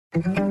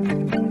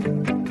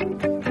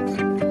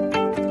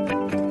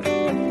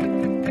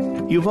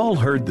You've all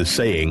heard the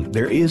saying,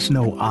 there is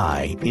no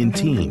I in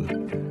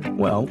team.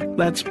 Well,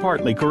 that's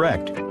partly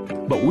correct,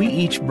 but we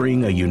each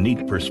bring a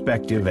unique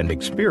perspective and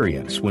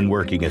experience when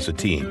working as a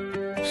team.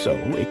 So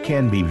it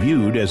can be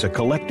viewed as a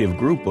collective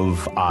group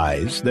of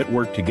I's that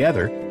work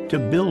together to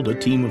build a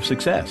team of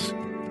success.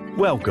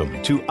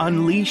 Welcome to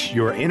Unleash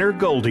Your Inner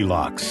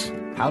Goldilocks,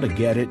 How to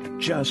Get It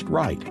Just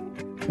Right,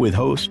 with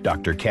host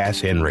Dr.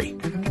 Cass Henry.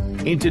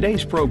 In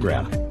today's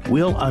program,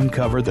 we'll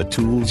uncover the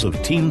tools of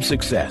team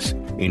success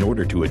in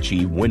order to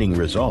achieve winning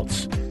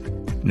results.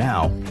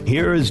 Now,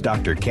 here is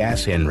Dr.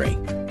 Cass Henry.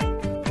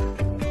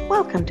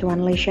 Welcome to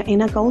Unleash Your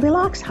Inner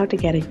Goldilocks, How to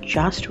Get It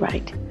Just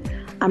Right.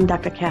 I'm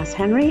Dr. Cass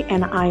Henry,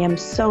 and I am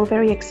so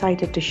very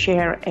excited to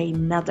share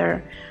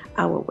another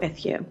hour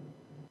with you.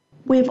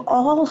 We've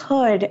all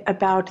heard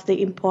about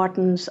the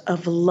importance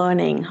of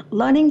learning.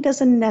 Learning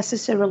doesn't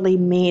necessarily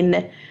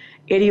mean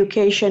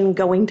education,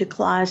 going to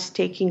class,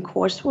 taking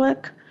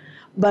coursework,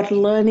 but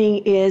learning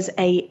is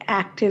an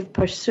active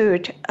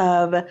pursuit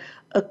of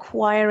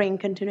acquiring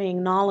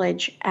continuing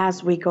knowledge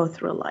as we go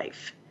through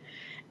life.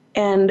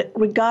 And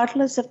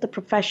regardless of the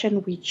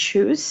profession we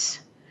choose,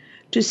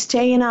 to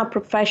stay in our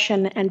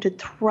profession and to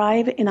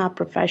thrive in our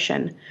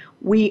profession,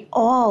 we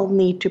all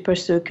need to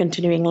pursue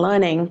continuing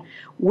learning,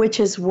 which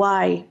is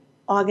why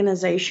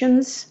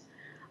organizations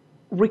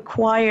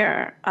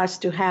require us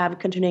to have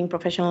continuing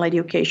professional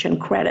education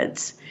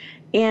credits,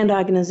 and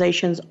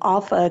organizations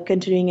offer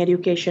continuing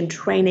education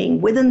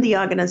training within the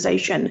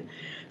organization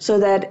so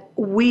that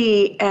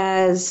we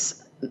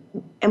as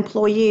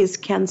employees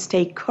can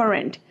stay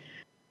current.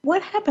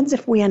 What happens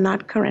if we are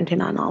not current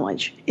in our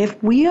knowledge?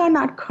 If we are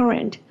not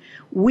current,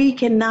 we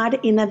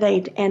cannot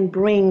innovate and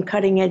bring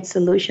cutting-edge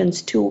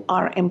solutions to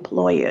our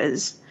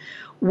employers.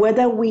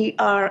 Whether we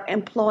are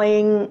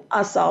employing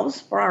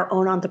ourselves for our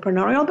own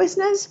entrepreneurial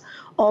business,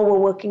 or we're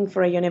working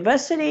for a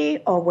university,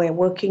 or we're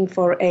working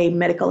for a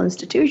medical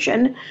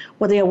institution,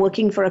 whether you're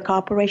working for a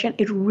corporation,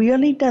 it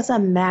really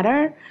doesn't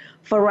matter.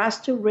 For us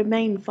to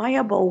remain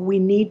viable, we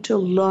need to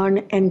learn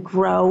and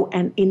grow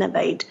and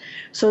innovate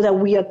so that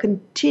we are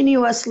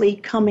continuously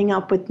coming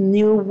up with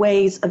new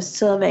ways of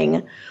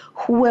serving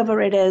whoever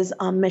it is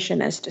our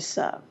mission is to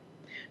serve.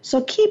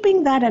 So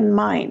keeping that in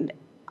mind,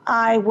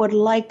 I would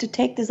like to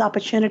take this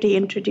opportunity to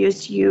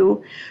introduce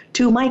you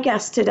to my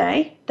guest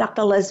today,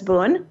 Dr. Liz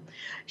Boone.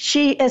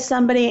 She is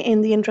somebody, in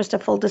the interest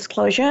of full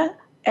disclosure,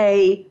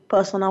 a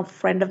personal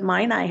friend of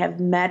mine I have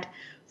met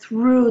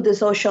through the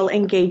social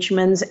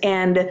engagements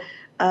and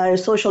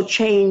social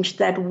change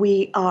that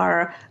we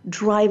are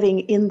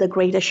driving in the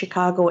greater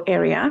Chicago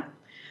area.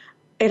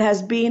 It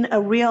has been a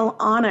real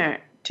honor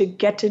to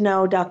get to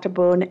know Dr.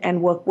 Boone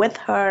and work with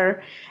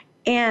her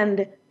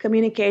and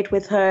communicate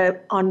with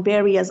her on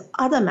various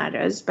other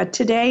matters. But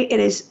today it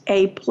is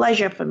a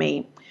pleasure for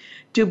me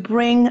to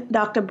bring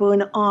Dr.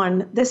 Boone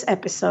on this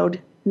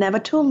episode, Never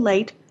Too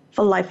Late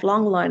for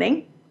Lifelong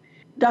Learning.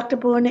 Dr.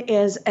 Boone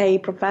is a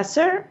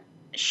professor,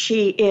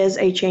 she is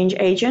a change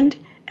agent,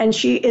 and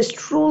she is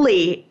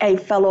truly a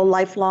fellow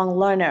lifelong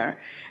learner.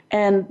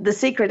 And the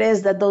secret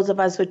is that those of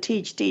us who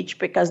teach,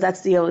 because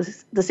that's the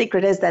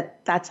secret is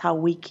that that's how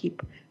we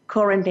keep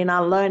current in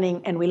our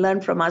learning, and we learn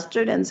from our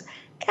students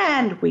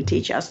and we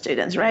teach our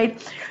students, right?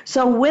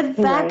 So with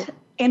that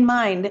in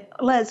mind,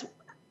 Liz,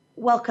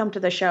 welcome to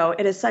the show.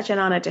 It is such an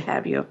honor to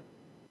have you.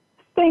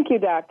 Thank you,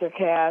 Dr.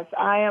 Cass.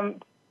 I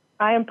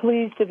am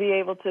pleased to be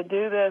able to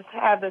do this,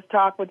 have this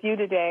talk with you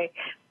today.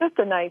 Just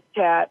a nice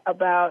chat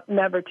about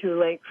never too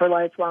late for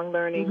lifelong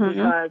learning,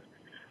 because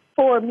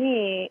for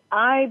me,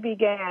 I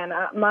began,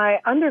 my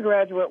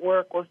undergraduate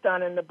work was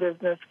done in the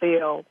business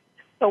field.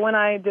 So when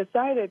I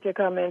decided to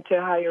come into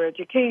higher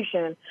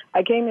education,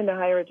 I came into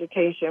higher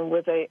education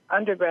with an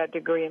undergrad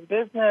degree in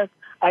business.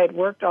 I had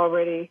worked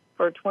already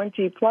for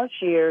 20-plus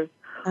years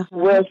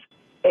with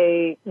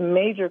a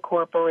major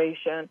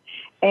corporation,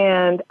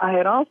 and I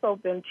had also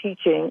been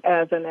teaching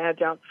as an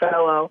adjunct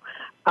fellow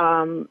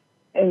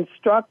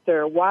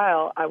instructor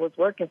while I was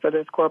working for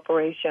this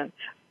corporation.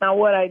 Now,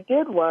 what I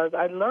did was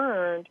I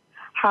learned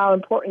how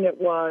important it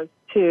was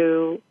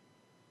to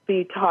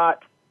be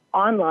taught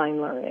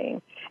online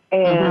learning.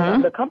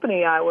 And the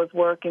company I was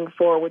working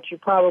for, which you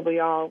probably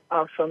all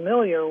are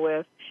familiar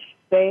with,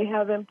 they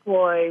have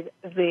employed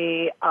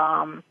the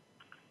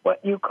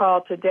what you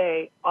call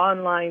today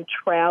online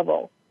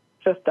travel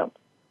system.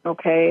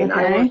 Okay, and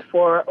I worked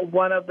for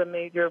one of the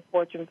major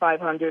Fortune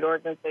 500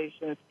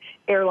 organizations,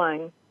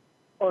 airline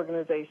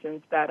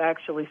organizations that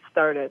actually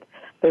started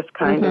this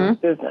kind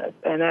of business.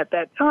 And at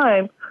that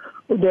time,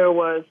 there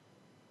was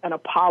an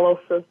Apollo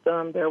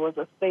system, there was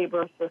a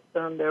Sabre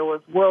system, there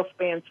was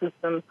WorldSpan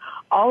systems.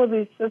 All of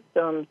these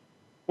systems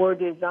were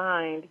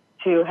designed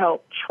to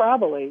help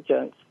travel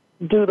agents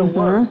do the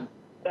work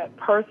that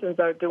persons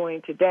are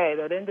doing today,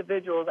 that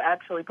individuals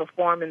actually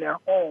perform in their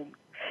homes.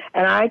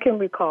 And I can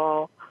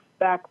recall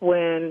back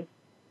when,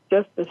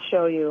 just to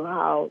show you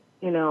how,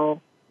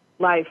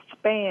 life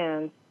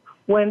spans,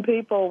 when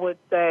people would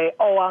say,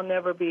 oh, I'll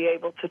never be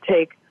able to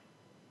take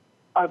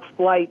a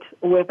flight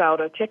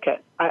without a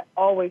ticket. I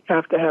always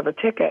have to have a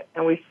ticket.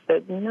 And we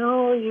said,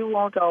 no, you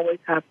won't always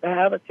have to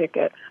have a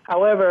ticket.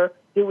 However,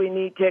 do we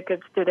need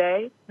tickets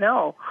today?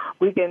 No.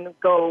 We can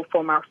go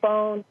from our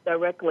phone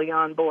directly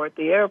on board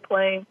the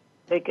airplane.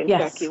 They can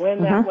check you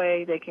in that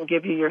way. They can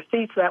give you your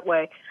seats that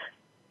way.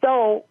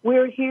 So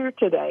we're here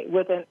today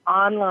with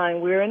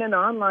we're in an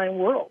online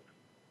world.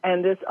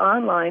 And this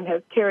online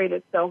has carried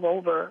itself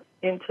over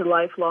into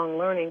lifelong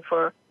learning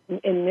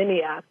in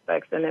many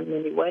aspects and in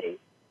many ways.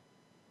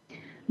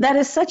 That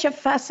is such a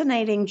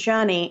fascinating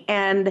journey.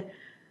 And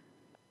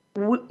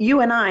you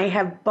and I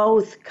have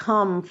both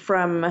come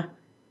from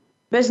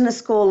business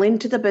school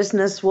into the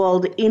business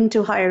world,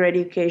 into higher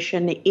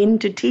education,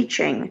 into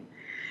teaching.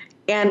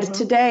 And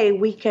today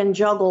we can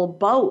juggle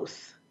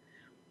both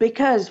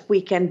because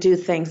we can do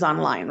things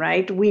online,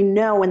 right? We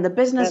know in the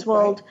business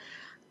world,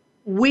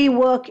 we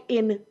work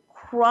in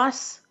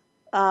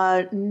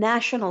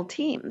cross-national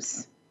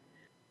teams.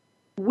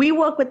 We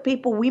work with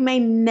people we may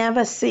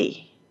never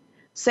see.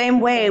 Same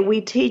way we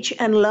teach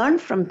and learn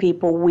from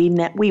people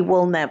we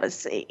will never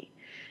see.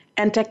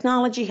 And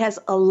technology has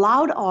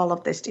allowed all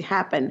of this to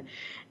happen.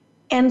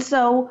 And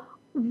so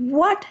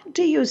what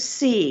do you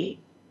see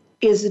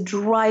is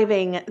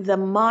driving the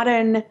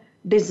modern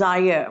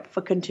desire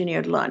for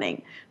continued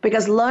learning?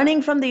 Because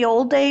learning from the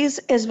old days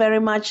is very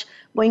much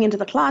going into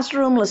the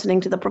classroom, listening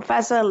to the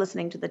professor,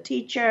 listening to the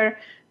teacher,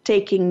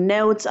 taking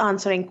notes,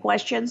 answering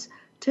questions.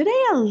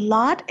 Today, a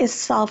lot is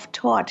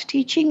self-taught.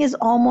 Teaching is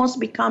almost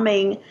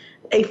becoming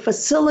a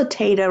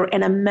facilitator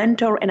and a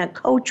mentor and a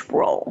coach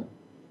role.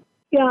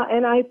 Yeah,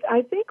 and I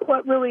think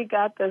what really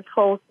got this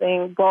whole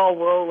thing ball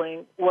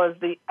rolling was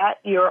the at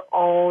your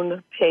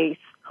own pace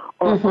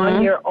or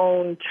on your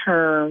own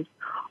terms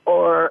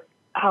or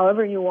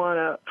however you want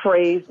to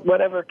phrase,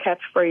 whatever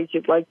catchphrase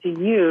you'd like to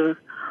use.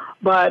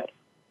 But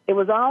it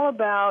was all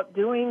about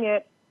doing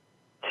it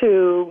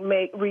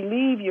to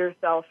relieve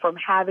yourself from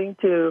having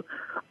to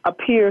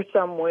appear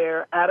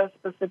somewhere at a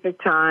specific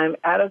time,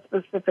 at a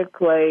specific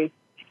place.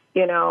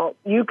 You know,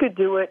 you could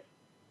do it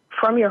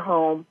from your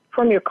home,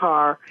 from your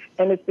car,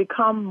 and it's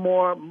become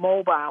more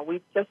mobile.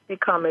 We've just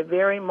become a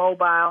very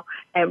mobile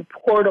and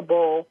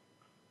portable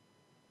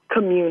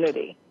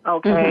community,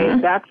 okay?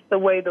 That's the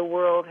way the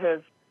world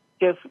has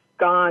just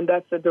gone.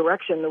 That's the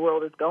direction the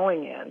world is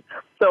going in.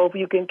 So if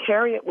you can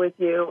carry it with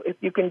you, if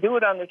you can do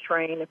it on the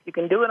train, if you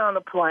can do it on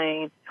the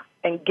plane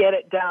and get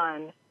it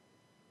done,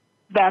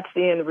 that's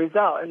the end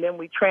result. And then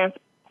we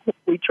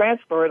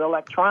transfer it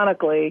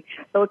electronically,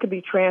 so it can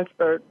be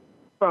transferred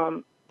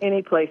from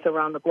any place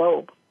around the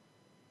globe.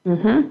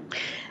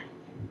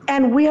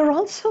 And we are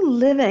also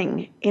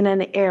living in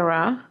an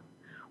era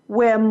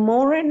where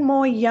more and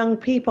more young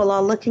people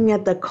are looking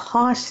at the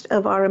cost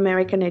of our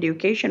American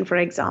education, for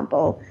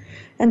example,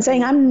 and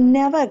saying, I'm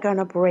never going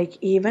to break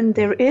even.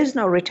 There is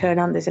no return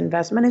on this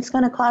investment. It's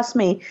going to cost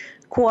me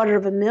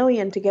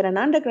 $250,000 to get an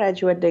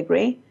undergraduate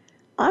degree.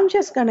 I'm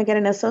just going to get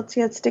an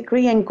associate's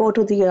degree and go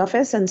to the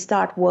office and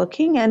start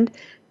working and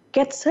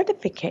get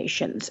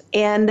certifications.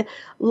 And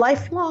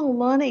lifelong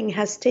learning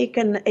has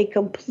taken a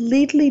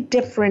completely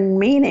different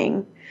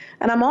meaning.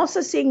 And I'm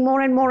also seeing more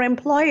and more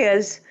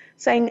employers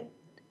saying,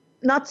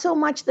 not so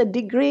much the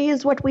degree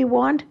is what we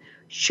want.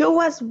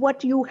 Show us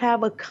what you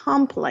have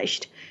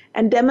accomplished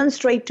and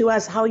demonstrate to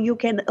us how you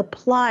can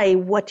apply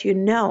what you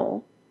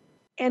know.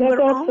 And That's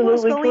we're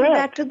almost going correct.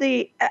 back to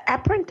the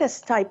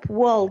apprentice type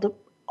world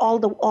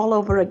all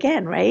over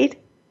again, right?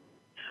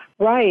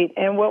 Right,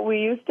 and what we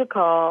used to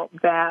call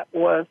that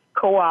was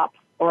co-op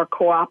or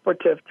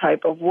cooperative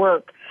type of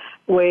work.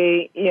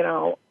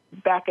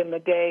 Back in the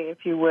day,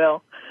 if you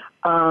will,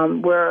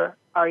 where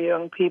our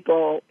young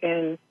people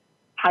in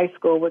high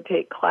school would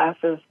take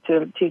classes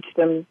to teach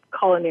them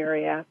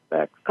culinary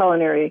aspects,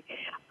 culinary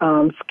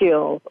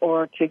skills,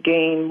 or to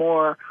gain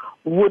more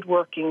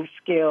woodworking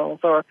skills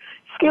or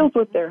skills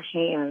with their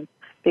hands,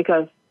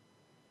 because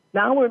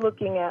now we're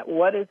looking at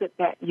what is it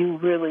that you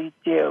really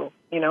do.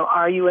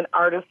 Are you an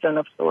artisan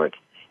of sorts?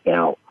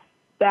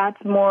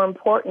 That's more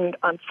important,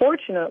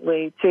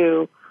 unfortunately,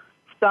 to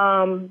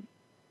some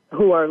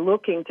who are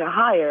looking to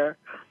hire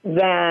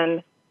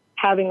than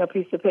having a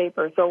piece of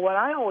paper. So what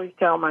I always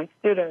tell my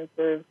students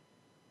is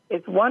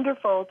it's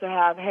wonderful to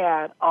have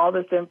had all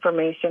this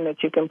information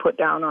that you can put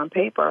down on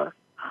paper,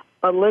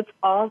 but let's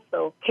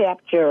also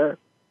capture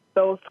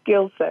those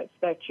skill sets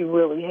that you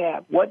really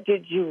have. What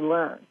did you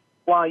learn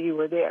while you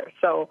were there?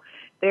 So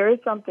there is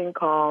something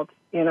called,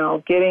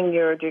 getting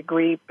your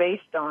degree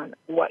based on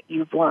what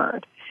you've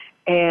learned.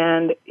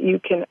 And you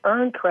can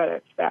earn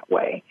credits that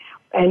way.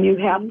 And you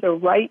have to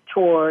write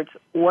towards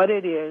what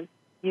it is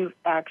you've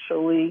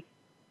actually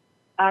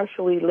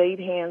laid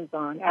hands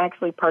on,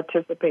 actually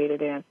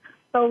participated in.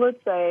 So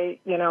let's say,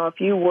 if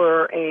you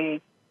were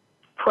a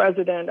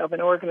president of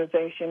an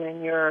organization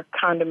in your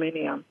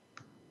condominium,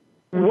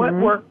 what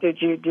work did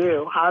you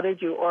do? How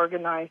did you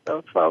organize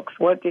those folks?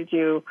 What did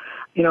you,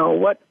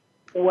 what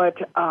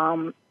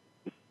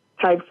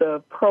types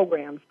of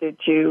programs did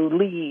you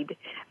lead?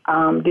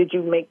 Did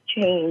you make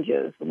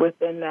changes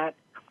within that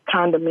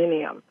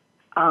condominium?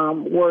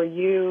 Were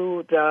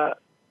you the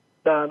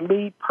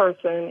lead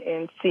person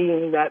in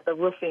seeing that the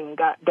roofing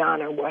got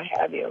done or what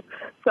have you?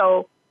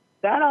 So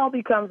that all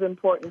becomes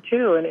important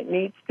too, and it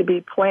needs to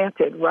be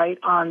planted right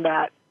on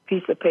that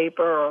piece of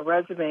paper or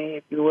resume,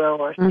 if you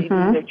will, or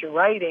CV that you're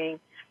writing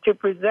to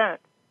present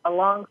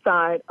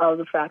alongside of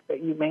the fact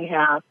that you may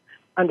have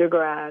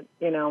undergrad,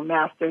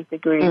 master's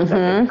degrees,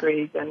 second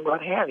degrees, and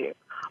what have you.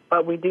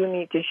 But we do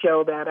need to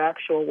show that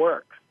actual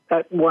work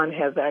that one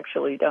has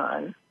actually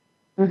done.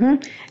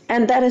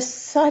 And that is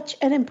such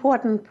an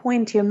important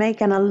point you make.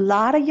 And a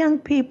lot of young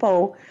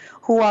people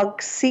who are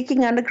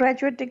seeking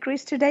undergraduate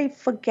degrees today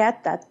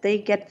forget that. They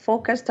get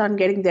focused on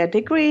getting their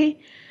degree,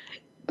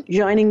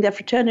 joining their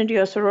fraternity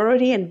or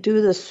sorority, and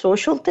do the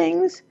social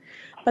things.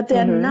 But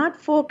they're not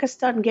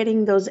focused on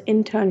getting those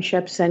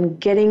internships and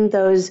getting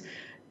those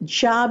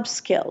job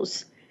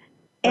skills.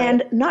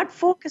 And not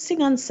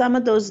focusing on some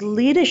of those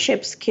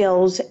leadership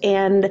skills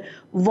and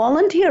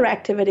volunteer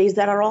activities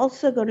that are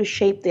also going to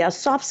shape their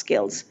soft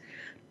skills.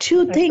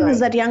 Two things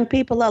that young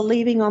people are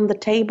leaving on the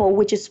table,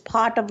 which is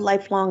part of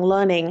lifelong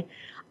learning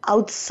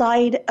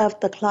outside of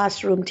the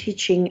classroom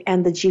teaching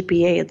and the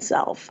GPA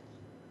itself.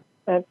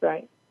 That's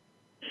right.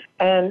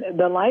 And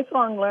the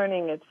lifelong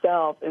learning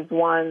itself is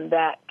one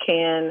that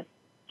can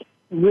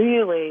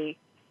really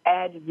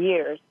add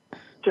years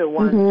to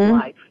one's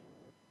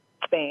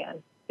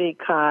lifespan.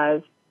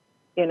 Because,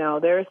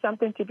 there is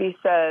something to be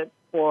said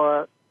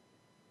for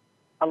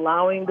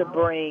allowing the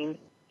brain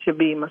to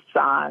be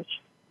massaged.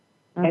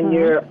 And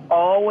you're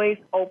always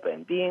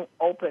open, being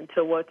open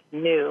to what's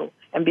new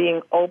and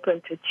being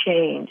open to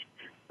change.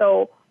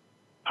 So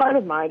part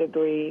of my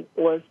degree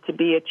was to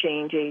be a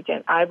change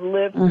agent. I've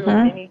lived through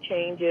many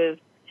changes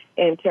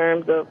in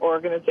terms of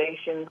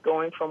organizations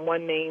going from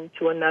one name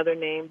to another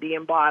name,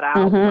 being bought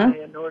out by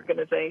an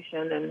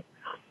organization and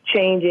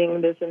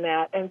changing this and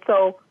that. And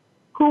so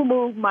Who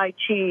Moved My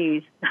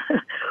Cheese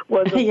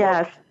was a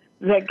book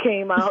that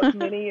came out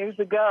many years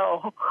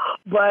ago.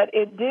 But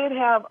it did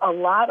have a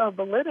lot of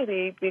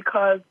validity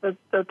because the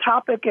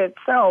topic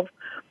itself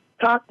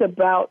talked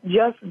about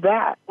just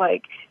that.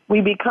 Like,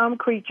 we become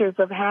creatures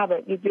of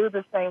habit. You do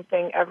the same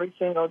thing every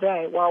single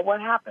day. Well,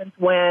 what happens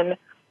when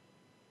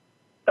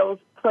those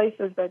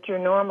places that you're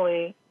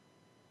normally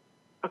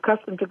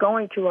accustomed to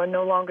going to are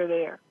no longer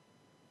there?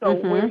 So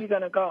where are you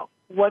going to go?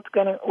 What's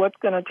gonna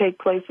take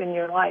place in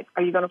your life?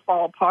 Are you going to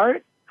fall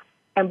apart?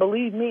 And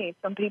believe me,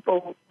 some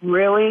people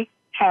really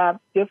have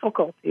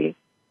difficulty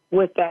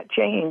with that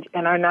change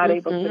and are not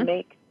able to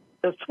make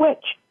the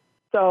switch.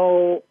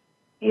 So,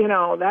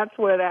 that's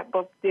where that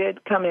book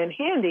did come in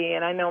handy.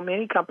 And I know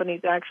many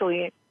companies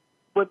actually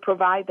would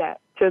provide that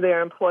to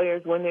their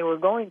employers when they were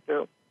going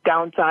through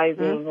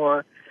downsizing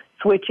or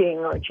switching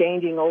or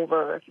changing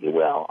over, if you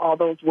will. All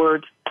those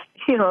words,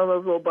 those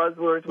little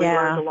buzzwords we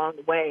learned along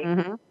the way.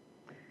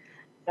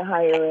 The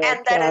higher ed.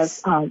 And that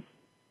is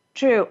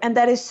true. And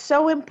that is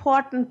so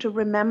important to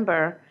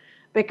remember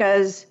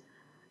because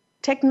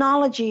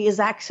technology is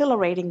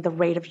accelerating the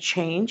rate of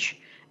change.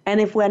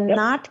 And if we're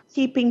not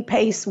keeping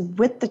pace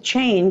with the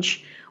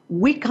change,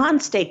 we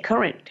can't stay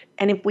current.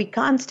 And if we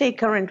can't stay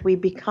current, we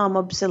become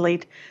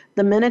obsolete.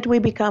 The minute we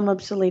become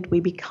obsolete, we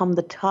become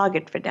the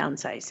target for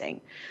downsizing.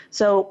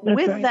 So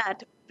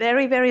that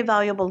very, very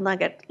valuable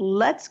nugget,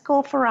 let's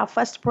go for our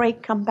first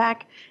break, come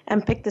back,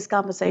 and pick this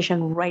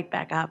conversation right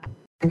back up.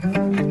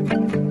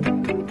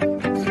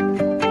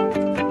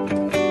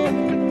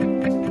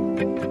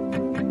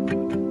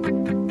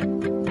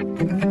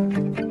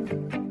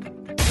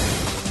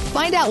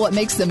 Find out what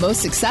makes the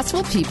most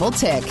successful people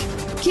tick.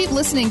 Keep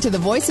listening to the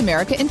Voice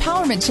America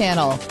Empowerment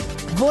Channel.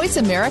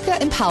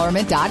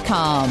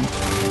 VoiceAmericaEmpowerment.com.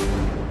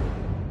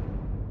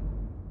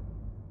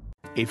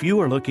 If you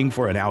are looking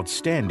for an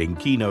outstanding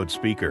keynote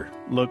speaker,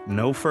 look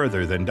no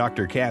further than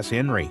Dr. Cass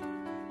Henry.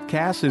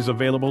 Cass is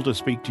available to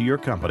speak to your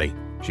company.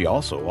 She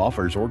also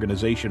offers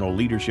organizational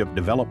leadership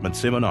development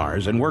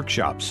seminars and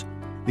workshops.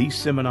 These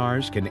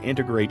seminars can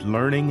integrate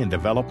learning and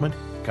development,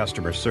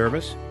 customer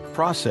service,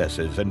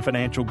 processes and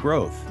financial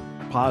growth.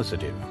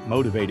 Positive,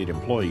 motivated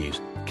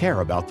employees care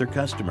about their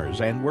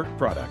customers and work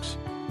products.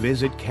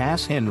 Visit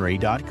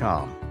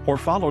CassHenry.com or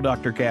follow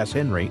Dr. Cass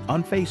Henry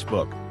on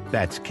Facebook.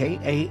 That's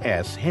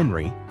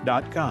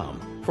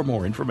KASHenry.com for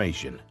more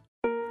information.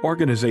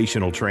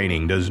 Organizational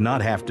training does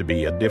not have to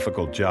be a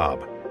difficult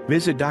job.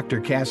 Visit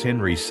Dr. Cass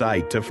Henry's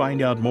site to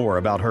find out more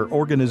about her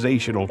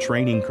organizational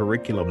training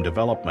curriculum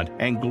development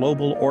and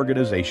global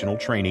organizational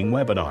training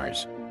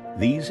webinars.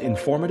 These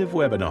informative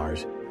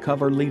webinars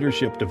cover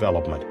leadership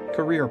development,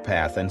 career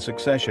path and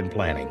succession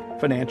planning,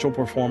 financial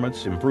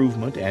performance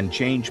improvement and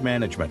change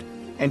management,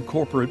 and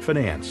corporate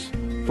finance.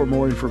 For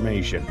more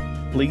information,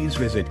 please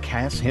visit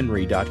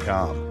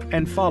CassHenry.com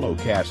and follow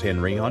Cass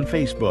Henry on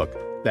Facebook.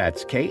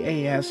 That's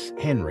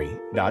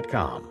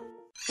KASHenry.com.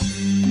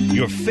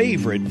 Your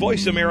favorite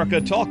Voice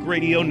America Talk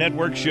Radio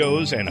Network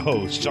shows and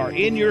hosts are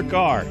in your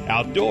car,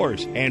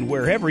 outdoors, and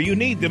wherever you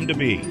need them to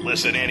be.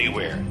 Listen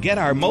anywhere. Get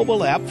our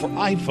mobile app for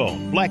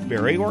iPhone,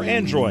 BlackBerry, or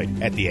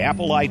Android at the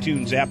Apple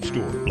iTunes App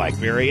Store,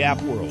 BlackBerry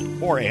App World,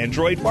 or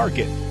Android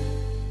Market.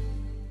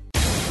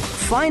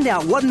 Find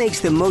out what makes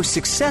the most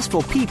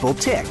successful people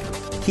tick.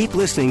 Keep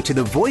listening to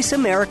the Voice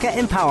America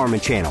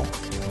Empowerment Channel.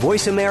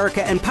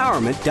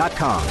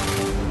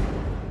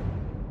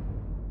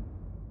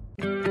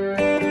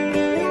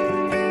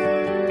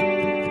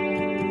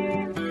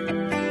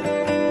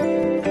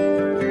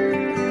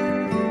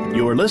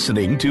 You're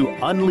listening to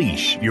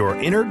Unleash Your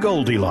Inner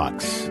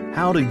Goldilocks,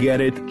 how to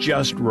get it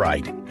just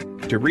right.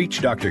 To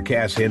reach Dr.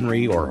 Cass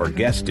Henry or her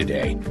guest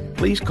today,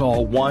 please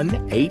call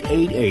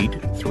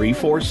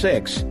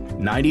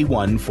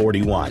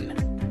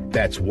 1-888-346-9141.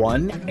 That's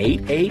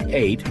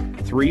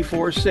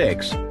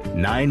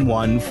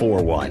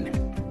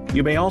 1-888-346-9141.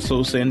 You may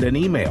also send an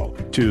email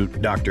to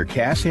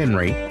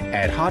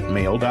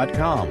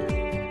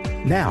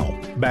drcasshenry@hotmail.com. Now,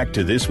 back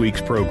to this week's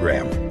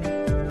program.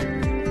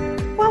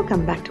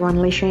 Welcome back to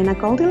Unleash Your Inner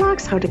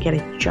Goldilocks, how to get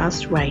it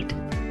just right.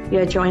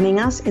 You're joining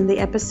us in the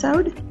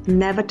episode,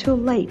 Never Too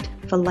Late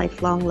for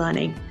Lifelong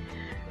Learning.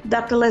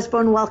 Dr.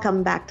 Lisbon,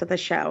 welcome back to the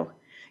show.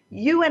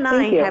 You and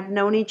I have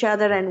known each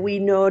other and we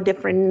know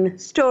different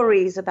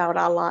stories about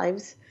our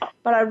lives,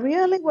 but I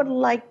really would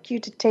like you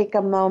to take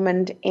a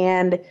moment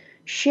and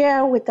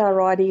share with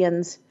our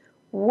audience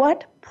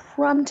what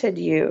prompted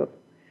you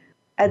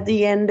at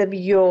the end of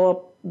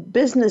your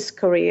business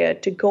career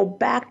to go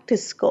back to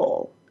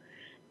school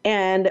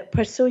and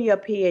pursue your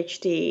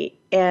PhD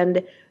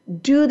and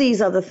do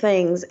these other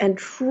things and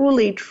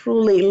truly,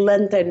 truly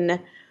lengthen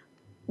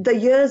the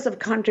years of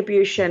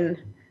contribution.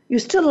 You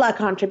still are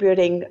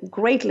contributing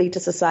greatly to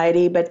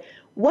society, but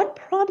what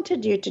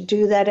prompted you to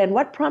do that and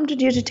what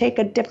prompted you to take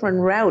a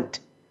different route?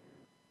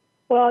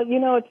 Well,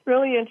 it's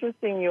really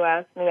interesting you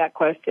asked me that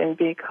question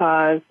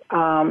because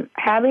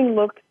having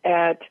looked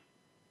at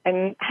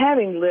and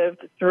having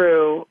lived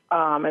through,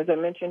 as I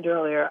mentioned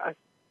earlier,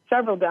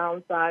 several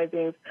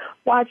downsizings,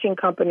 watching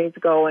companies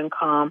go and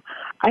come,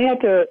 I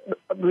had to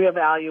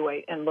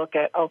reevaluate and look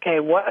at,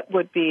 okay, what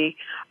would be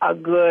a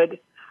good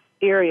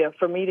area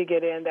for me to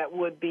get in that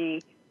would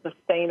be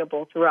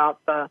sustainable throughout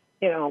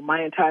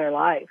my entire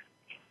life.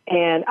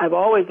 And I've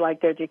always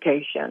liked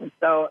education,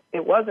 so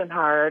it wasn't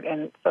hard.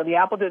 And so the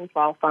apple didn't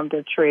fall far from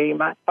the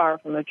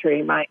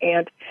tree. My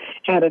aunt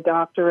had a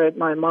doctorate.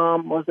 My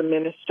mom was a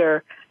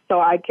minister. So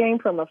I came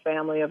from a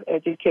family of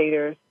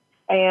educators.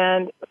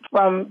 And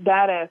from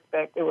that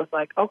aspect, it was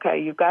like, okay,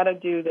 you've got to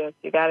do this.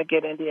 You got to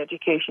get into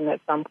education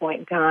at some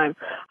point in time.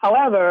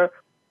 However,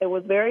 it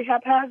was very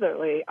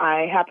haphazardly.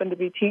 I happened to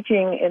be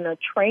teaching in a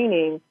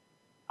training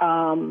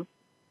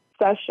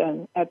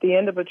session. At the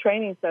end of a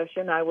training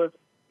session, I was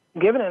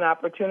given an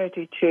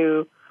opportunity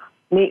to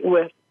meet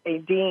with a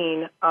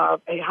dean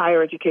of a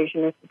higher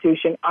education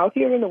institution out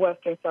here in the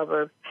western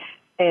suburbs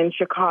in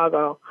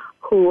Chicago,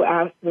 who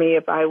asked me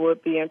if I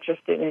would be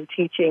interested in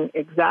teaching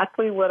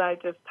exactly what I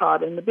just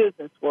taught in the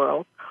business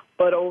world,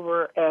 but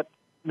over at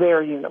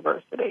their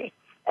university.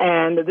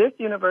 And this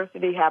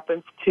university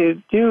happens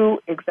to do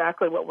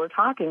exactly what we're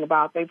talking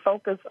about. They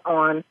focus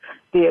on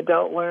the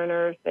adult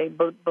learners. They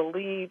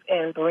believe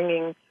in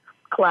bringing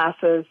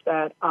classes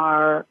that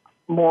are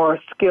more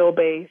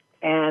skill-based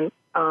and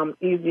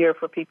easier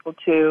for people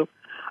to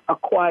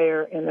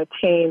acquire and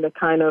attain the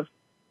kind of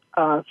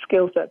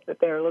skill sets that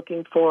they're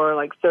looking for,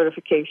 like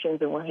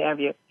certifications and what have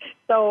you.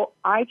 So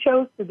I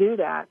chose to do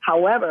that.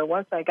 However,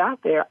 once I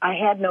got there, I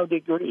had no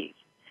degrees.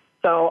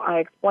 So I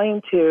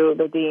explained to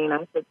the dean,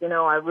 I said,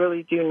 I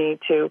really do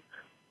need to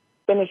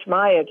finish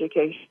my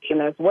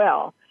education as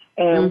well.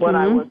 And what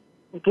I was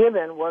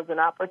given was an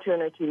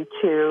opportunity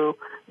to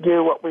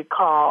do what we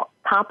call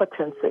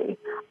competency.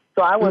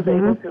 So I was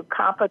able to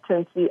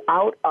competency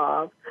out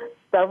of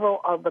several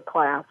of the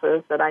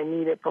classes that I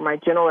needed for my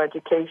general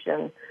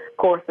education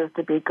courses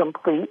to be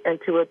complete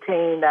and to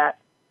attain that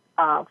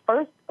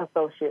first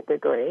associate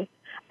degree.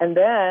 And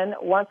then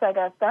once I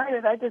got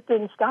started, I just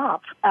didn't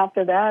stop.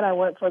 After that, I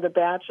went for the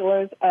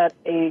bachelor's at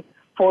a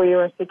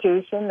four-year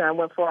institution. I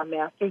went for a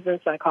master's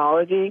in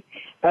psychology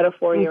at a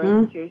four-year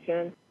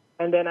institution.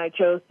 And then I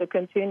chose to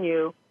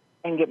continue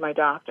and get my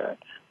doctorate.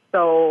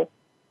 So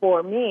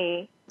for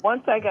me,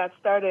 once I got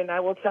started, and I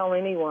will tell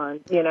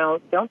anyone,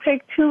 don't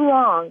take too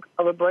long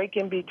of a break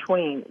in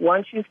between.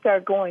 Once you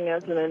start going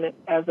as an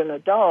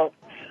adult,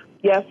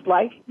 yes,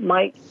 life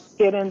might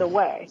get in the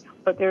way,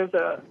 but there's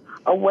a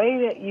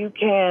way that you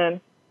can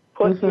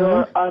put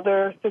your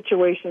other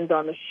situations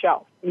on the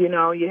shelf. You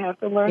have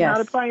to learn how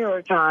to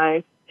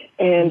prioritize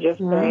and just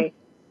say,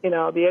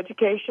 the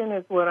education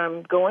is what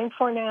I'm going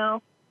for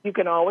now. You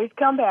can always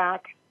come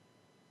back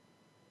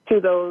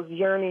to those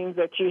yearnings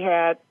that you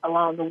had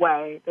along the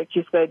way that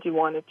you said you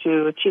wanted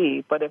to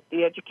achieve. But if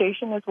the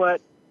education is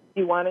what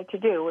you wanted to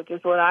do, which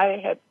is what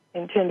I had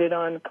intended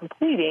on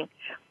completing,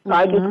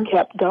 I just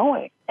kept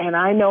going. And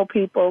I know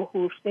people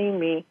who've seen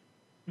me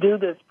do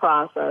this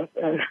process,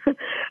 and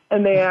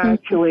they are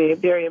actually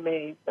very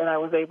amazed that I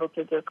was able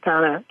to just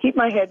kind of keep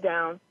my head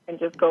down and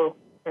just go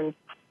and,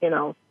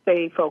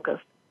 stay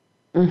focused.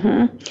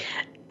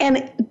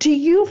 And do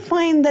you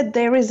find that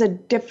there is a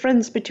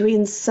difference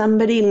between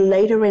somebody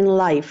later in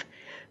life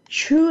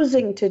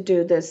choosing to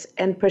do this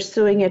and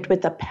pursuing it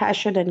with a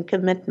passion and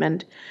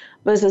commitment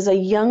versus a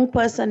young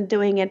person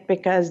doing it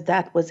because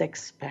that was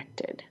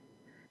expected.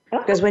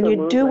 Because when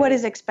you do what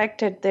is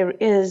expected, there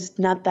is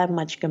not that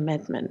much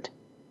commitment.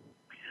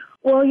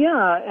 Well, yeah.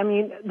 I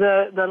mean,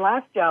 the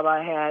last job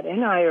I had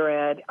in higher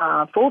ed,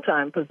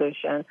 full-time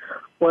position,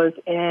 was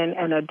in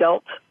an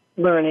adult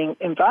learning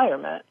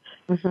environment.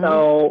 Mm-hmm.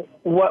 So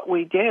what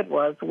we did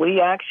was we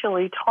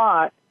actually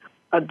taught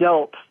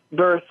adults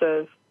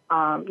versus,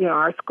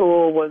 our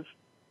school was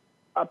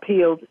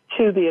appealed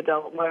to the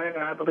adult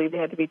learner. I believe they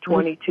had to be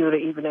 22 to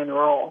even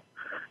enroll.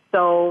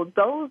 So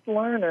those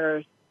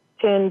learners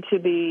tend to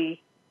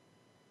be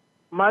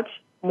much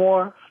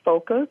more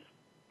focused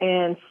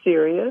and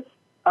serious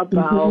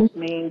about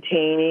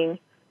maintaining,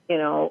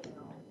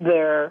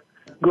 their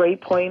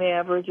grade point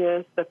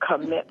averages. The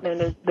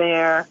commitment is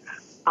there.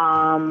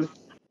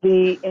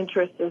 The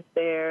interest is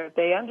there.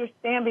 They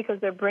understand because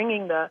they're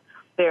bringing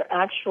their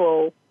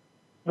actual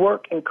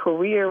work and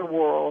career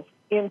worlds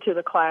into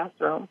the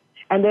classroom.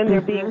 And then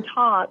they're being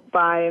taught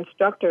by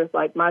instructors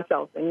like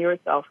myself and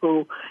yourself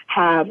who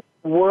have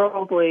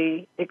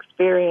worldly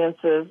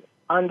experiences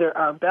under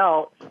our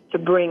belt to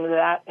bring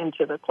that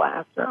into the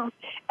classroom.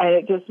 And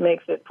it just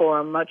makes it for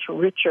a much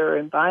richer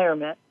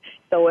environment.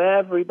 So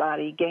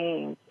everybody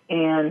gains.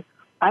 And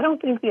I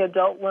don't think the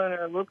adult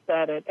learner looks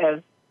at it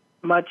as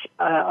much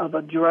of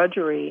a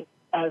drudgery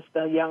as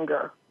the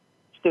younger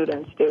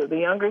students do. The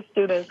younger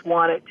students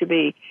want it to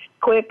be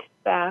quick,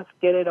 fast,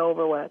 get it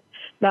over with.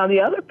 Now,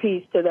 the other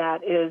piece to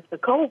that is the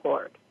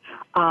cohort.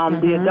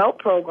 The adult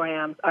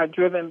programs are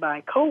driven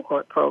by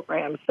cohort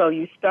programs. So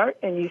you start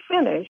and you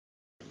finish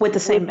with the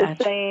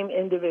same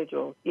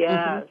individuals.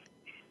 Yes.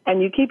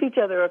 And you keep each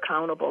other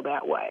accountable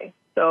that way.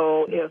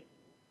 So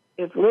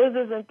if Liz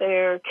isn't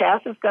there,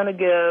 Cass is going to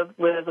give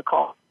Liz a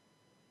call.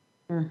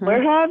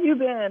 Where have you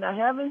been? I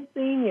haven't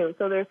seen you.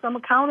 So there's some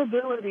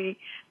accountability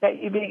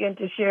that you begin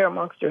to share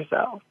amongst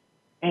yourselves.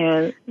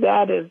 And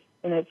that is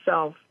in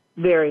itself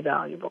very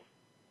valuable.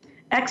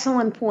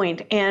 Excellent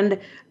point. And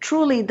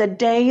truly, the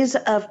days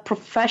of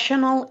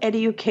professional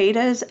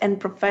educators and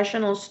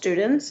professional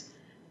students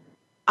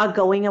are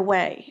going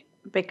away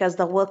because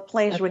the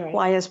workplace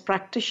requires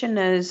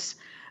practitioners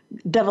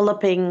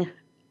developing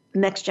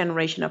next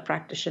generation of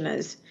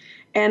practitioners.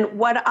 And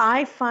what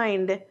I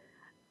find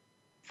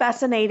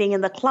fascinating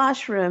in the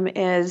classroom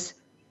is,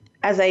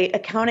 as a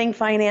accounting,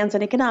 finance,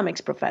 and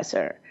economics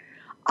professor,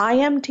 I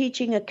am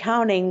teaching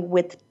accounting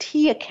with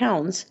T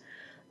accounts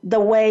the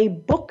way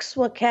books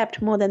were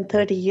kept more than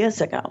 30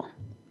 years ago.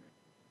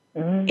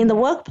 In the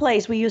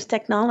workplace, we use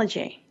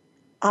technology.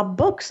 Our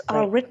books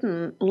are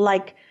written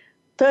like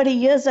 30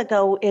 years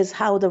ago is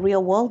how the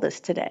real world is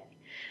today.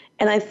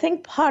 And I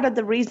think part of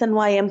the reason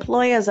why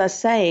employers are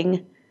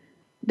saying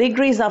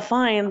degrees are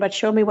fine, but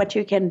show me what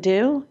you can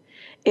do,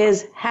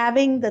 is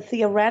having the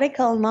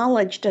theoretical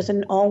knowledge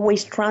doesn't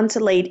always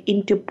translate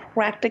into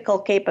practical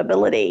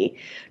capability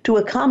to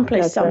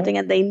accomplish something,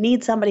 and they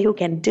need somebody who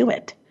can do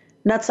it,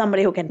 not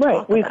somebody who can talk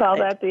about it. We call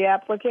that the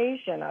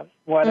application of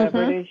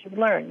whatever it is you've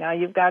learned. Now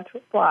you've got to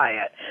apply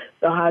it.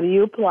 So how do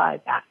you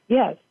apply that?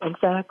 Yes,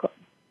 exactly.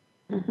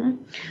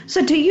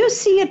 So do you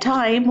see a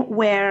time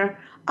where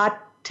our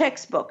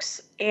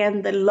textbooks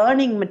and the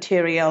learning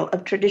material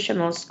of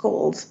traditional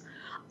schools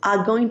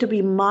are going to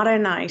be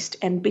modernized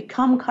and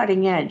become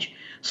cutting edge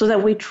so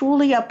that we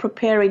truly are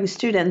preparing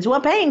students who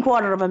are paying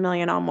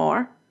 $250,000 or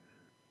more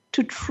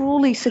to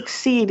truly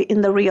succeed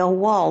in the real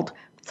world,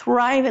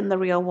 thrive in the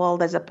real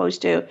world, as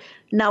opposed to,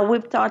 now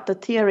we've taught the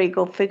theory,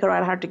 go figure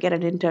out how to get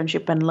an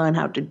internship and learn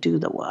how to do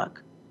the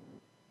work?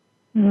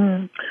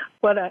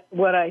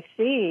 What I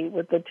see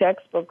with the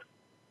textbooks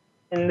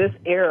in this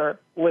era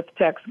with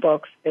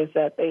textbooks is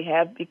that they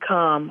have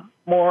become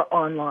more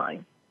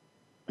online.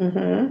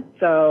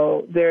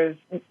 So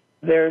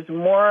there's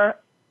more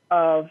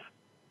of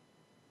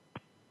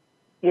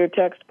your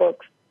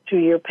textbooks to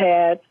your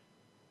pads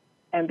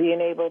and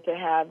being able to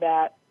have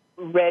that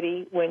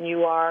ready when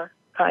you are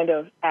kind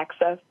of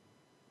access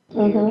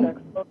to your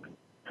textbooks.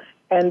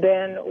 And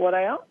then what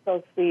I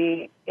also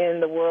see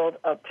in the world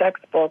of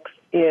textbooks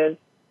is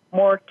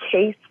more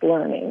case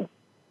learning.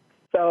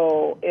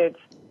 So it's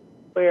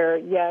where,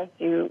 yes,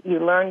 you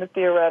learn the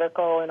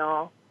theoretical and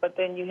all, but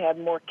then you have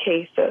more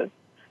cases.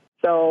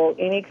 So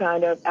any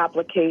kind of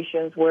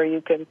applications where you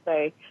can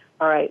say,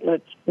 all right,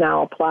 let's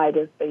now apply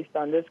this based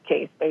on this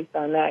case, based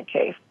on that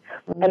case.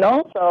 And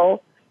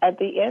also, at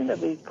the end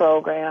of these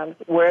programs,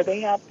 where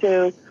they have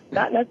to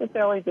not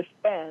necessarily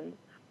defend,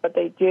 but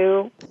they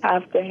do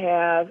have to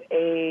have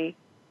a,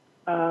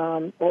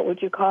 what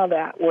would you call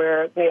that,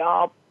 where they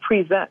all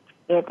present.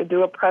 They have to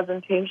do a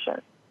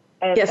presentation.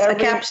 And yes, a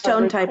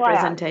capstone type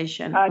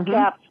presentation. A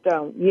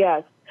capstone,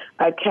 yes.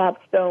 A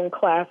capstone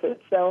class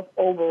itself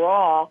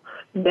overall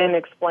then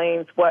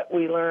explains what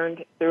we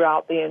learned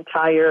throughout the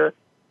entire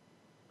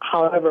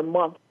however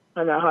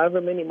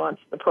many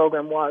months the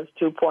program was,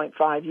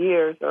 2.5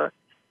 years or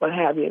what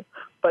have you.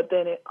 But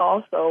then it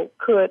also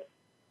could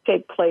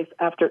take place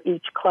after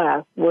each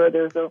class where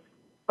there's a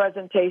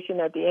presentation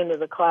at the end of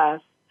the class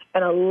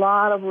and a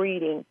lot of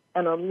reading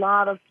and a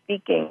lot of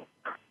speaking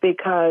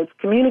because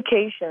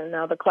communication,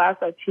 now the class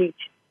I teach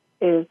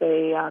is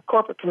a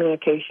corporate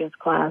communications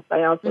class.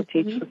 I also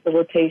teach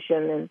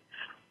facilitation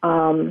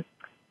and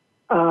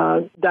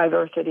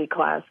diversity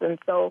class. And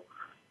so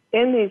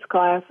in these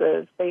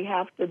classes, they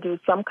have to do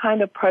some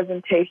kind of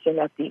presentation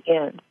at the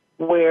end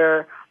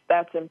where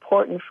that's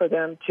important for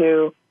them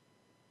to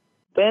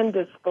then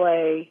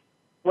display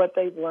what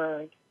they've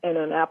learned in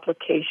an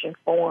application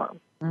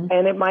form.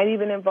 And it might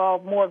even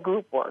involve more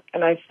group work.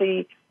 And I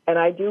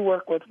do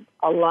work with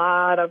a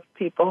lot of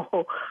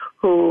people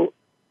who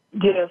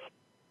just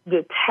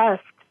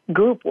detest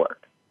group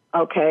work,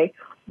 okay?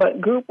 But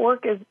group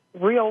work is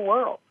real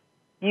world.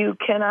 You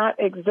cannot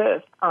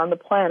exist on the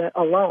planet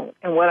alone.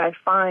 And what I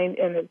find,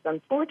 and it's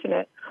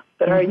unfortunate,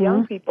 that our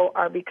young people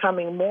are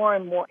becoming more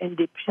and more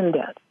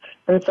independent.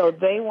 And so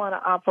they want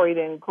to operate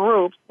in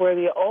groups where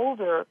the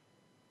older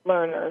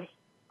learners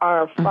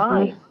are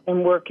fine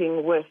in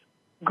working with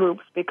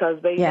groups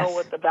because they know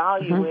what the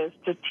value is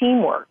to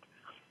teamwork.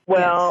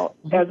 Well,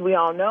 as we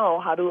all know,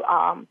 how do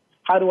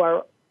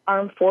our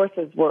armed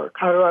forces work?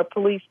 How do our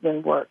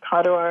policemen work?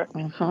 How do our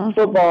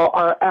football,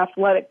 our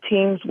athletic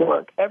teams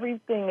work?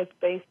 Everything is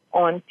based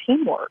on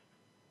teamwork.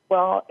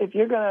 Well, if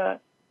you're going to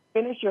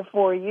finish your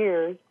 4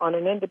 years on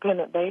an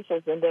independent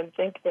basis and then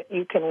think that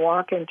you can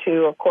walk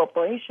into a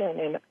corporation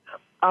and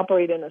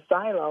operate in a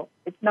silo,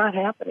 it's not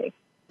happening.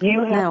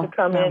 You have to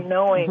come in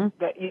knowing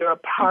that you're a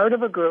part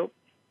of a group,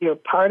 you're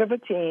part of a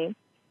team,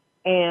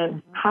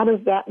 and how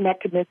does that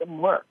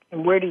mechanism work,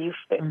 and where do you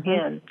fit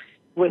in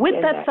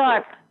with that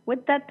thought?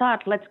 With that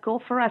thought, let's go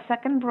for a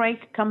second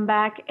break, come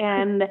back,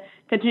 and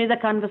continue the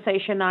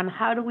conversation on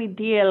how do we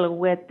deal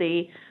with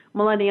the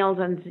millennials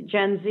and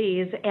Gen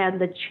Zs and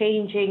the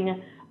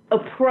changing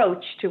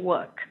approach to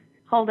work.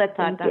 Hold that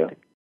thought, Dr.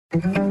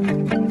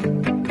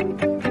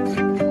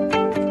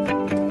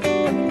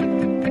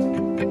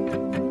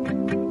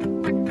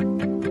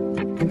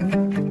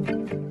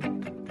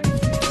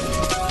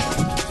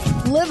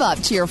 Live up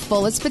to your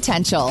fullest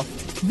potential.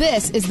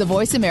 This is the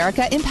Voice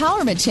America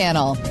Empowerment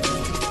Channel.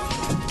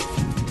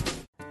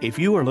 If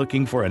you are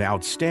looking for an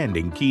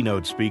outstanding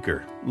keynote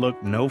speaker,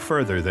 look no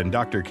further than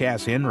Dr.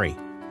 Cass Henry.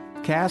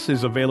 Cass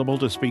is available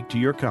to speak to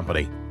your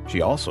company.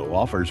 She also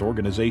offers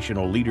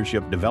organizational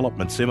leadership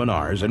development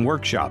seminars and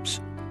workshops.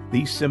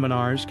 These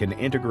seminars can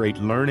integrate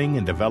learning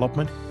and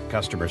development,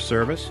 customer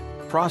service,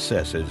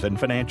 processes, and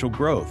financial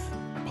growth.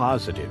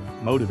 Positive,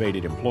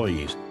 motivated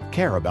employees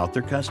care about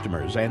their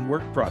customers and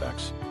work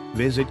products.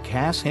 Visit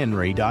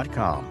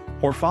CassHenry.com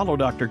or follow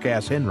Dr.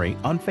 Cass Henry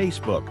on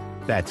Facebook.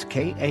 That's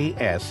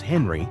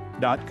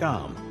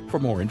KASHenry.com for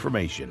more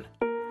information.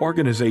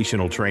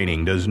 Organizational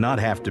training does not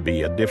have to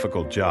be a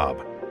difficult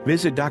job.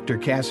 Visit Dr.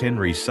 Cass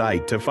Henry's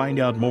site to find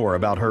out more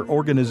about her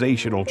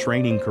organizational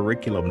training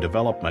curriculum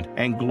development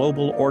and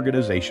global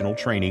organizational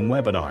training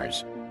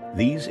webinars.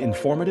 These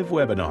informative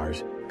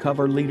webinars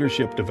cover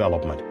leadership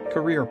development,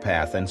 career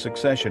path and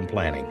succession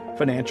planning,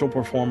 financial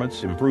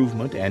performance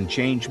improvement and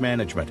change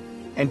management,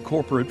 and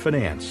corporate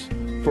finance.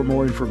 For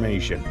more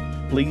information,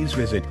 please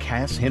visit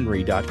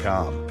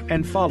CassHenry.com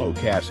and follow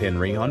Cass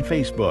Henry on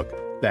Facebook.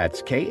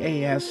 That's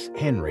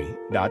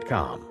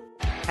KASHenry.com.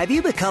 Have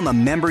you become a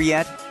member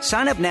yet?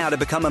 Sign up now to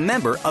become a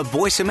member of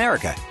Voice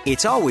America.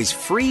 It's always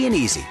free and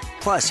easy.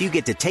 Plus, you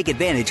get to take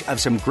advantage of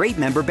some great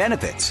member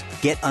benefits.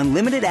 Get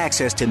unlimited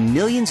access to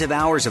millions of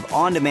hours of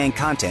on-demand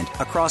content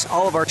across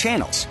all of our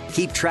channels.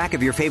 Keep track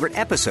of your favorite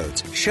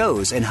episodes,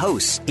 shows, and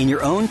hosts in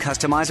your own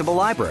customizable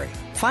library.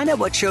 Find out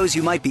what shows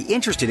you might be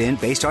interested in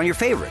based on your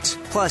favorites.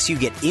 Plus, you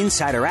get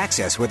insider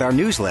access with our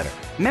newsletter.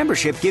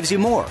 Membership gives you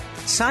more.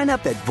 Sign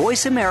up at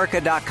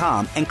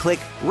voiceamerica.com and click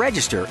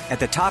register at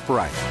the top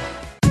right.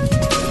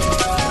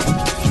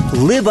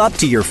 Live up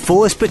to your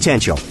fullest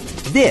potential.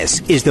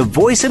 This is the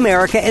Voice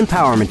America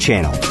Empowerment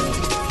Channel.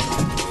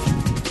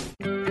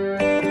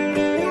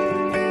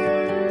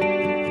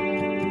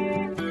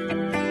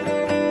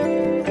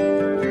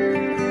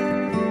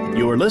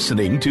 You're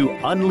listening to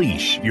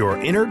Unleash Your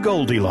Inner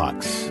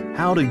Goldilocks,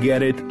 how to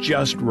get it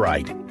just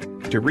right.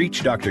 To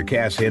reach Dr.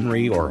 Cass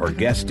Henry or her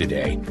guest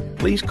today,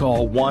 please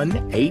call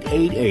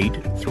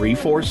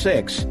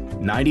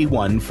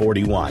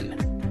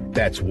 1-888-346-9141.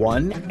 That's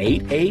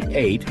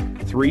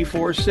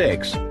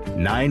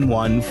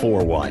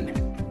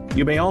 1-888-346-9141.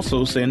 You may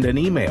also send an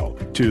email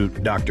to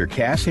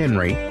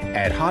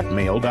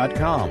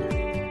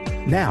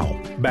drcasshenry@hotmail.com.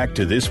 Now, back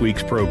to this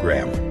week's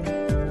program.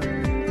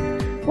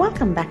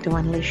 Welcome back to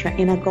Unleash Your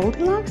Inner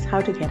Goldilocks,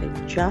 how to get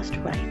it just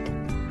right.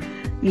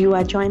 You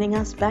are joining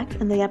us back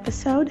in the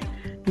episode,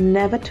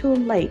 Never Too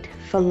Late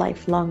for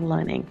Lifelong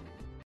Learning.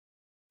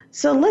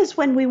 So Liz,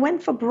 when we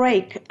went for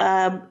break,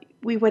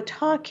 we were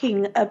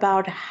talking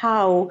about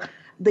how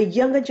the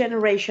younger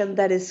generation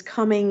that is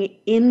coming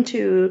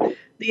into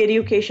the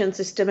education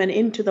system and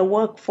into the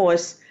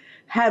workforce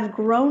have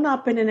grown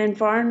up in an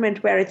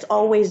environment where it's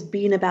always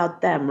been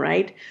about them,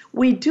 right?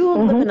 We do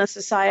live in a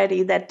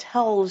society that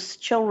tells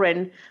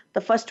children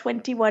the first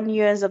 21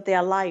 years of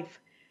their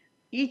life,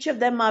 each of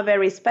them are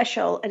very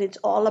special, and it's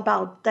all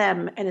about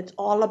them, and it's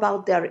all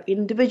about their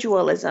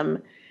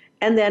individualism.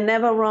 and they're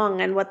never wrong,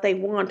 and what they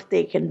want,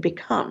 they can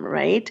become,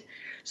 right?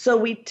 So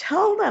we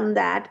tell them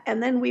that,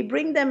 and then we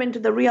bring them into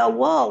the real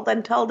world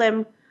and tell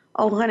them,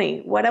 oh,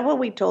 honey, whatever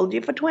we told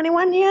you for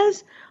 21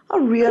 years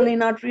are really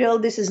not real.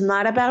 This is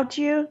not about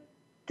you.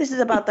 This is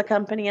about the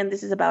company, and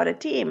this is about a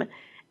team.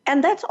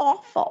 And that's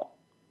awful.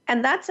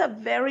 And that's a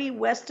very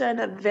Western,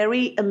 a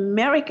very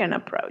American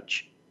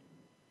approach.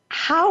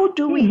 How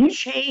do we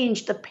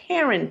change the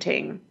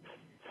parenting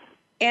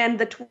and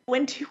the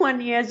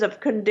 21 years of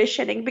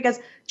conditioning? Because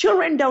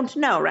children don't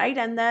know, right?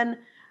 And then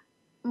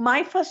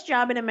my first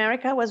job in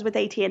America was with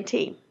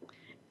AT&T.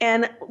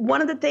 And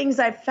one of the things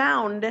I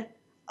found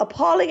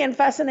appalling and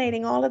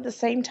fascinating all at the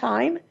same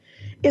time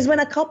is when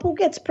a couple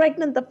gets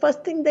pregnant, the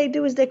first thing they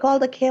do is they call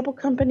the cable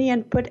company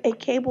and put a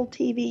cable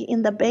TV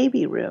in the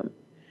baby room.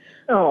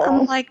 Oh.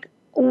 I'm like,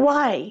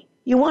 why?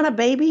 You want a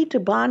baby to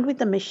bond with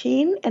the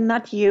machine and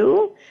not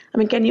you? I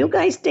mean, can you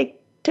guys take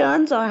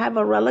turns or have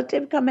a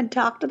relative come and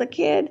talk to the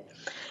kid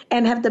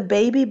and have the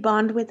baby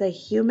bond with a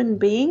human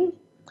being?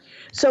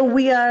 So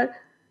we are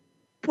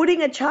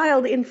putting a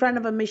child in front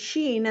of a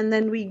machine, and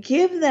then we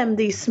give them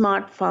these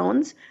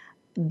smartphones.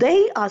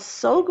 They are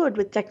so good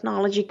with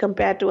technology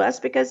compared to us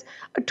because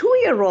a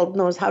 2-year-old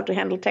knows how to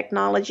handle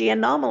technology,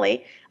 and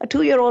normally a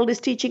 2-year-old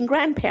is teaching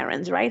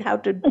grandparents, right, how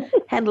to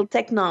handle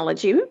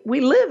technology.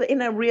 We live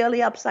in a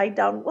really upside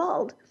down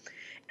world.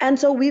 And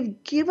so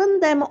we've given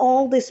them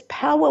all this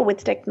power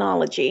with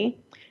technology.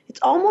 It's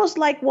almost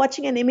like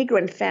watching an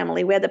immigrant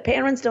family where the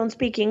parents don't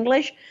speak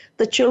English,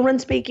 the children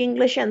speak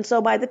English, and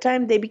so by the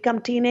time they become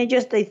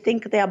teenagers, they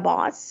think they're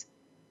boss,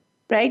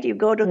 right? You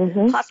go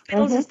to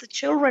hospitals, it's the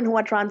children who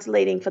are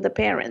translating for the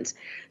parents.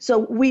 So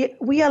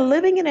we are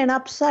living in an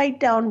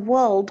upside-down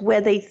world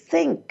where they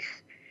think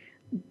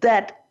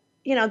that,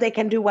 they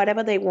can do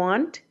whatever they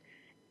want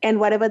and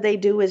whatever they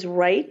do is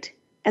right,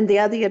 and they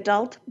are the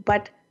adult,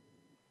 but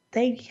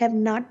they have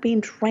not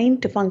been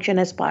trained to function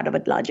as part of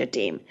a larger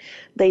team.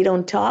 They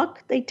don't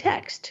talk, they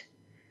text.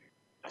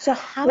 So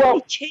how do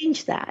we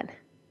change that?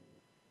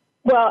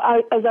 Well,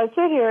 as I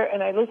sit here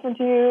and I listen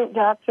to you,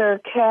 Dr.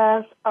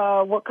 Cass,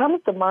 what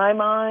comes to my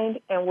mind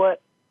and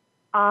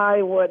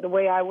the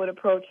way I would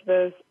approach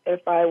this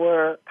if I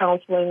were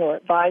counseling or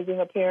advising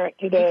a parent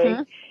today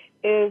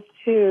is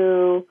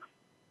to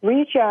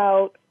reach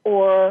out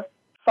or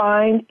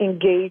find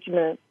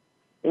engagement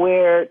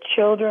where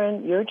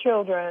your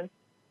children,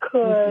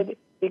 could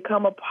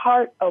become a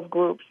part of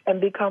groups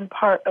and become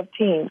part of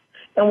teams.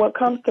 And what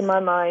comes to my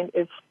mind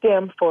is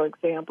STEM, for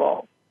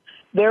example.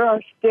 There are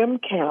STEM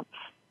camps,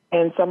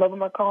 and some of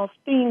them are called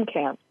STEAM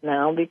camps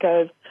now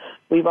because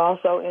we've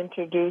also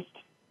introduced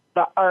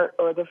the art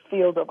or the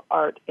field of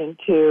art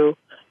into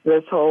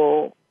this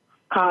whole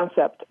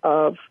concept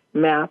of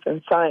math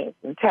and science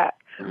and tech.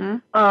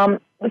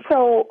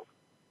 So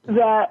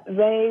that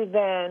they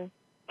then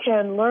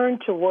can learn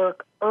to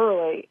work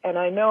early. And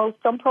I know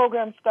some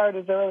programs start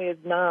as early as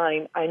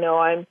 9. I know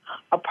I'm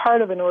a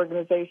part of an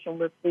organization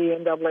with the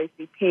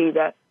NAACP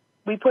that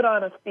we put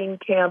on a STEAM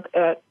camp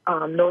at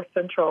North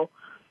Central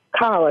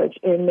College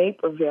in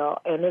Naperville,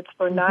 and it's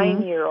for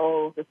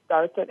 9-year-olds. It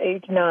starts at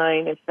age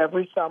 9. It's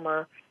every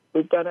summer.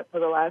 We've done it for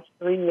the last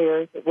 3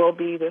 years. It will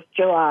be this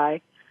July.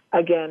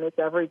 Again, it's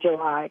every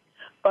July.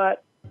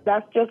 But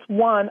that's just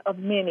one of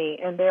many,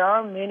 and there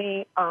are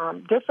many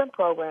different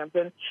programs.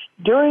 And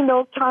during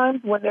those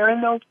times when they're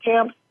in those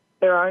camps,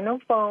 there are no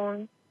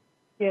phones.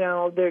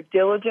 They're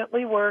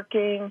diligently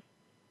working.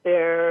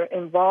 They're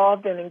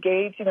involved and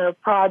engaged in a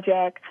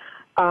project.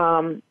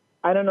 I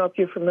don't know if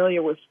you're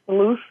familiar with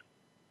sleuth.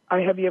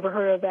 Have you ever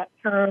heard of that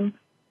term?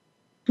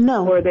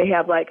 No. Where they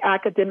have like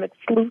academic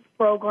sleuth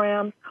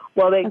programs.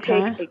 Well, they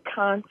take a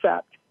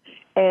concept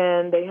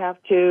and they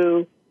have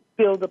to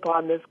build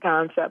upon this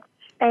concept.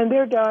 And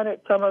they're done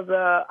at some of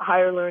the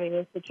higher learning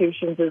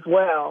institutions as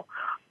well.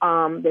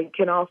 They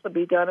can also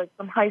be done at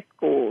some high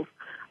schools.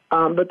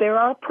 But there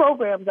are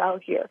programs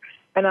out here.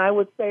 And I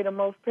would say to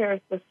most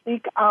parents to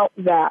seek out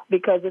that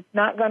because it's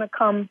not going to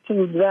come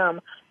to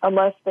them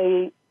unless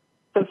they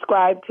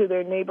subscribe to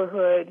their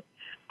neighborhood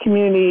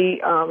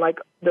community, like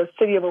the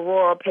City of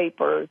Aurora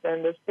papers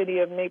and the City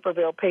of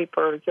Naperville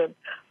papers and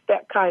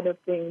that kind of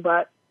thing.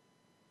 But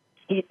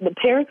the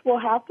parents will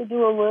have to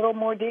do a little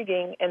more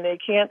digging, and they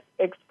can't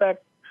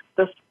expect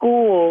the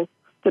schools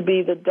to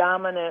be the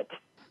dominant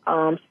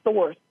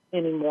source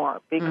anymore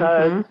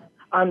because,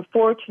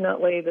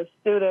 unfortunately, the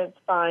students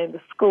find the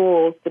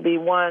schools to be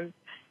one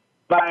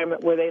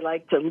environment where they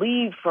like to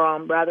leave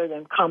from rather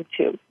than come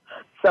to.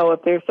 So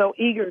if they're so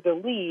eager to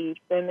leave,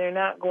 then they're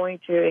not going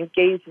to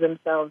engage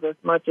themselves as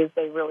much as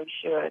they really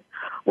should.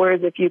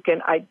 Whereas if you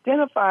can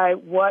identify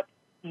what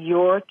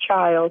your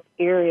child's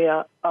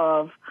area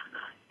of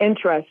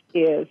interest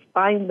is,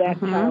 find that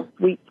child's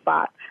sweet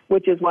spot,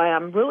 which is why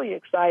I'm really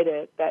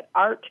excited that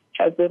art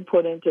has been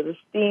put into the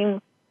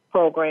STEAM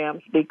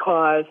programs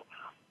because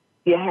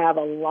you have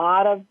a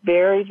lot of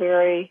very,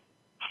 very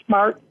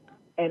smart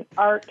and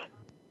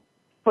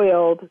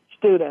art-filled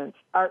students,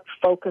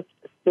 art-focused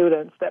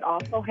students that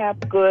also have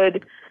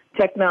good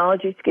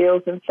technology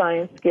skills and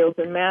science skills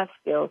and math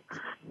skills.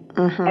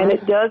 Mm-hmm. And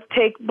it does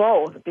take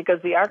both,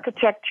 because the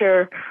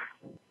architecture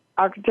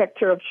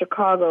of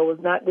Chicago was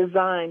not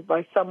designed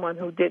by someone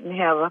who didn't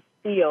have a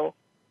feel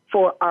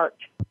for art.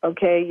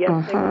 Okay,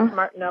 yes, they were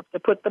smart enough to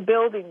put the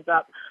buildings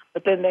up,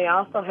 but then they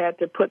also had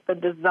to put the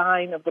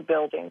design of the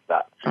buildings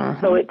up.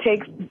 So it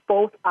takes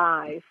both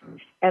eyes,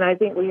 and I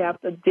think we have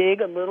to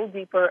dig a little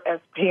deeper as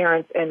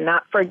parents and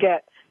not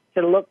forget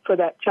to look for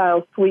that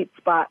child's sweet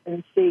spot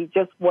and see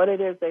just what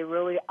it is they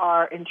really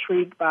are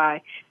intrigued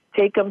by.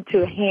 Take them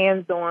to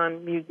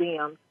hands-on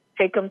museums.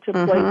 Take them to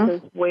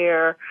places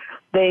where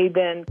they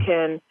then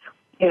can,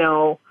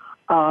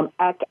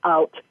 act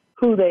out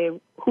who they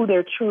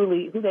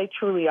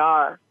truly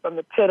are from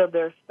the pit of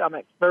their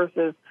stomachs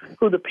versus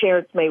who the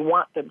parents may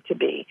want them to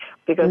be.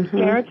 Because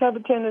parents have a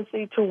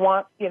tendency to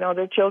want,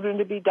 their children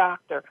to be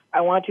doctor.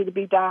 I want you to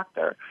be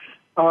doctor.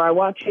 Or I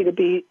want you to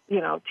be,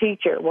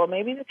 teacher. Well,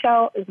 maybe the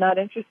child is not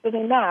interested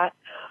in that,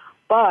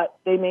 but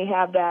they may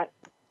have that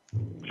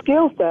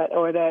skill set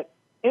or that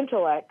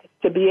intellect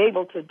to be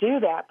able to do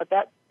that, but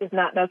that is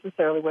not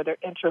necessarily where their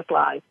interest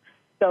lies.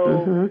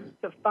 So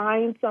to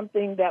find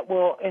something that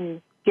will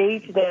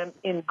engage them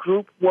in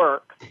group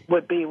work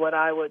would be what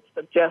I would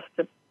suggest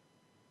to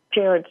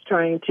parents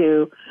trying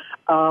to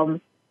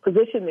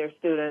position their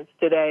students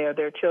today or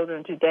their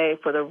children today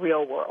for the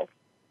real world.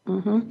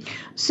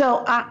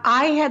 So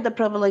I had the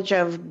privilege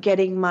of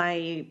getting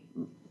my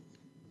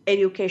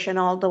education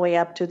all the way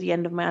up to the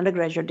end of my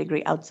undergraduate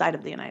degree outside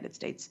of the United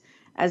States.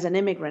 As an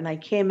immigrant, I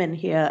came in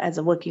here as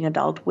a working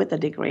adult with a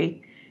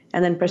degree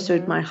and then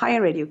pursued my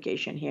higher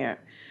education here.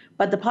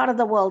 But the part of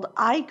the world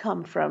I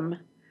come from,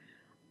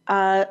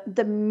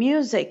 the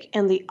music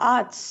and the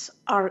arts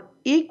are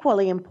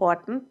equally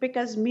important,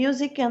 because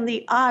music and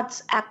the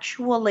arts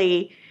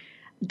actually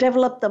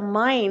develop the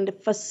mind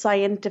for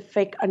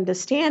scientific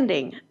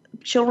understanding.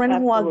 Children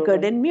who are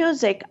good in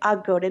music are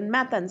good in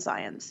math and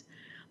science.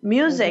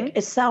 Music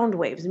is sound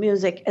waves.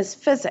 Music is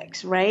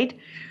physics, right?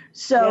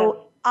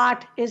 So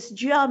art is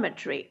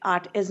geometry.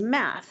 Art is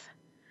math.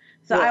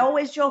 So I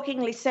always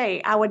jokingly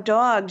say our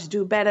dogs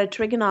do better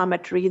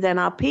trigonometry than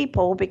our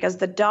people, because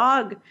the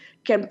dog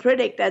can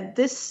predict at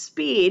this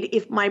speed,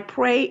 if my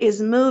prey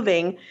is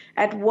moving,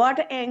 at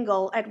what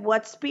angle, at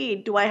what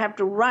speed do I have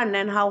to run,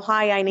 and how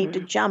high I need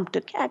to jump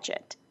to catch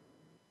it.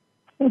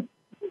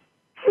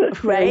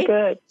 Right?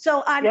 Good.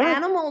 So our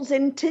animals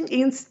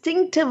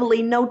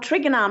instinctively know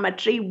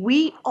trigonometry.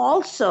 We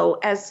also,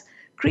 as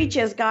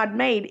creatures God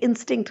made,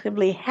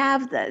 instinctively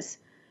have this.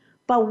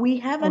 But we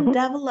haven't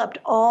developed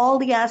all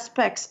the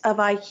aspects of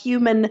our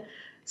human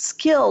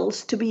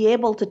skills to be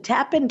able to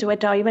tap into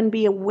it or even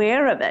be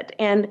aware of it.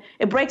 And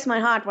it breaks my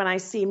heart when I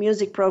see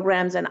music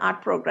programs and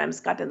art programs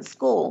cut in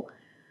school,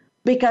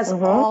 because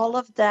all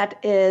of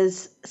that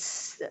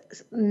is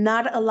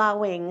not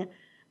allowing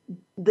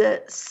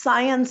the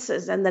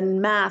sciences and the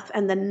math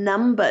and the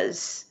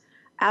numbers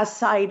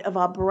outside of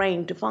our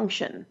brain to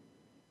function.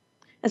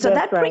 And so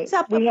that brings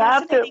up we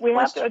have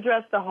to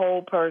address the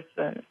whole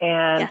person.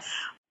 And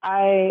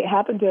I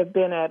happen to have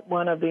been at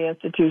one of the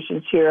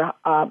institutions here.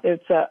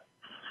 It's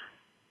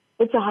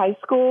a high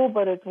school,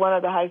 but it's one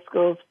of the high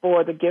schools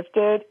for the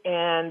gifted,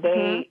 and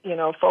they,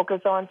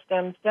 focus on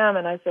STEM.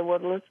 And I said, well,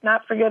 let's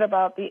not forget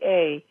about the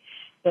A.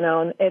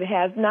 And it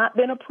has not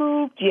been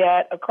approved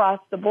yet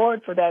across the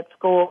board for that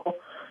school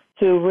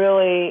to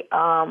really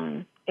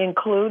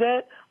include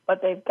it,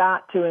 but they've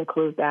got to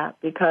include that,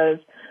 because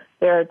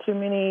there are too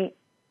many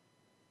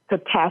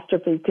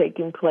catastrophes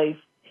taking place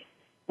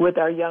with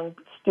our young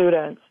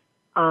students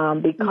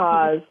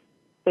because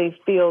they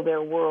feel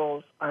their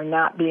worlds are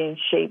not being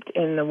shaped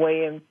in the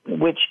way in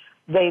which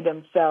they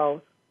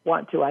themselves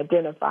want to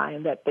identify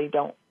and that they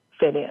don't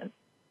fit in.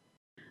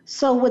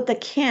 So with the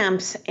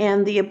camps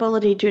and the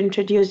ability to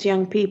introduce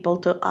young people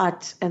to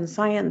arts and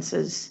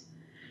sciences,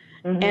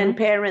 and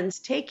parents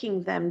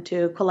taking them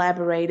to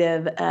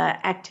collaborative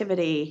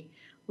activity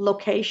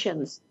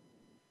locations,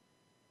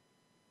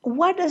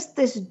 what does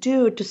this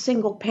do to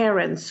single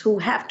parents who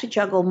have to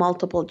juggle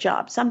multiple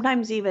jobs?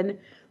 Sometimes even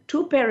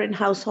two-parent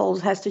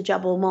households has to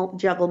juggle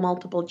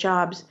multiple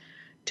jobs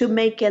to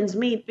make ends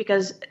meet,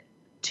 because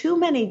too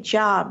many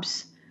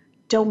jobs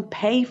don't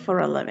pay for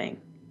a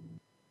living.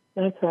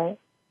 That's right.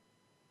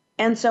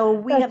 And so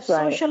we have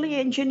socially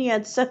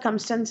engineered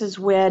circumstances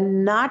where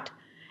not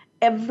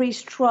every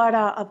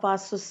strata of our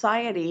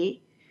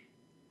society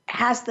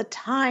has the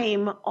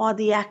time or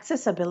the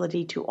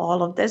accessibility to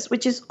all of this,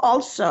 which is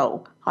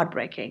also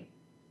heartbreaking.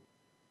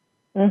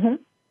 It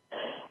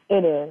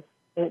is.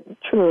 It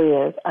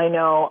truly is. I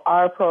know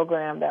our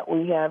program that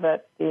we have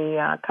at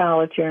the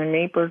college here in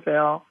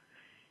Naperville,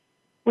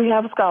 we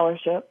have a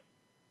scholarship,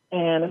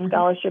 and a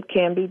scholarship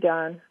can be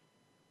done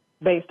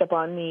based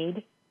upon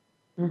need.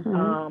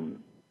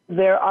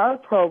 There are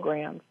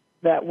programs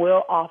that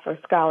will offer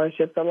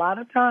scholarships. A lot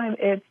of time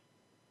it's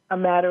a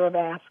matter of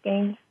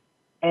asking,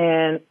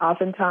 and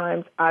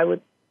oftentimes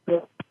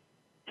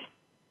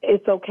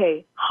it's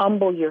okay.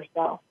 Humble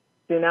yourself.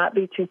 Do not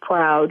be too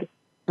proud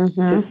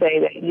to say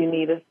that you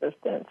need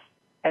assistance.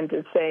 and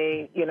to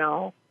say,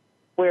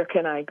 where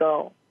can I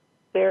go?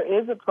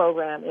 There is a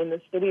program in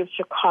the city of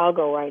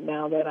Chicago right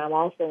now that I'm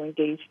also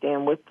engaged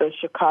in with the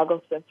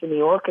Chicago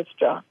Symphony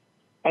Orchestra,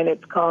 and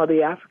it's called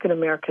the African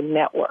American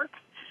Network.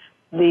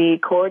 The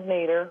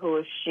coordinator, who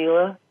is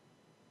Sheila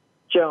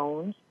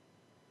Jones,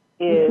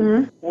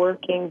 is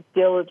working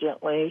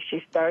diligently.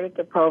 She started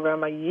the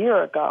program a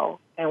year ago,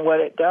 and what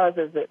it does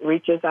is it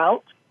reaches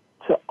out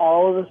to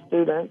all of the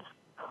students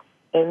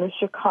in the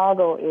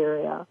Chicago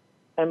area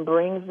and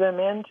brings them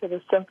into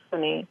the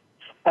symphony,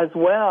 as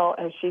well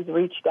as she's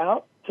reached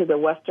out to the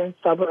western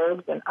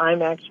suburbs, and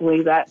I'm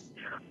actually that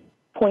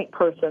point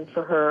person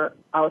for her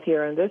out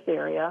here in this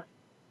area.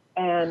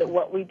 And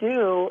what we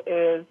do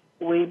is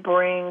we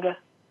bring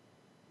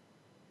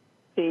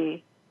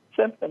the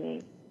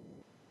symphony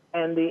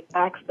and the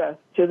access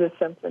to the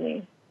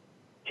symphony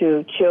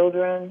to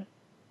children,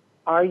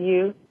 our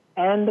youth,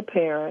 and the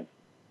parents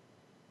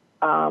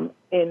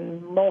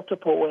in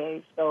multiple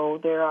ways. So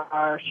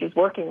she's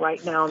working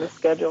right now on the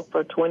schedule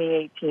for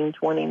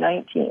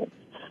 2018-2019.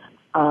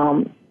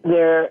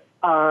 There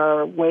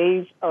are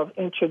ways of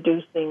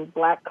introducing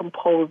Black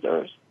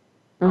composers,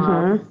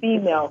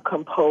 female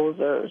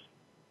composers,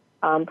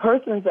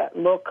 persons that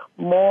look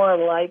more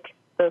like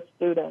the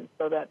students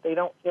so that they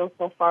don't feel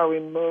so far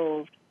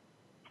removed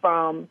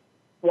from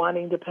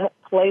wanting to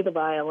play the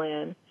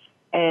violin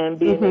and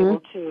being able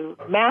to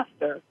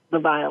master the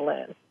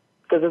violin.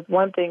 Because it's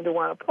one thing to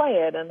want to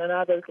play it and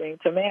another thing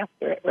to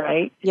master it,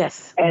 right?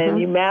 Yes.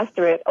 And you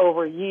master it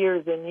over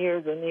years and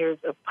years and years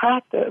of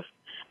practice.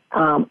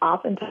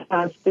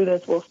 Oftentimes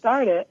students will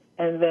start it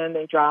and then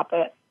they drop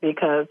it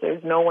because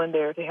there's no one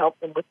there to help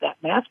them with that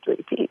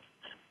mastery piece.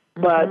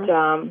 But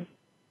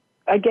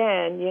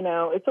again,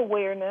 it's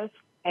awareness,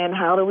 and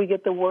how do we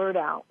get the word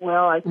out?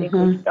 Well, I think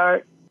we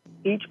start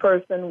each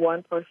person,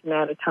 one person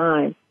at a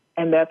time,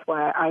 and that's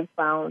why I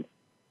found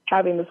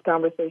having this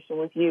conversation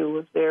with you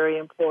was very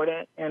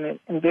important and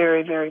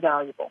very, very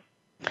valuable.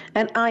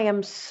 And I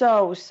am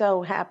so,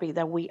 so happy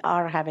that we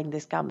are having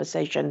this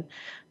conversation.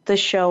 The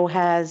show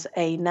has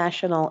a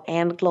national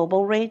and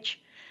global reach,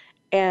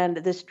 and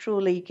this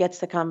truly gets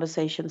the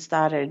conversation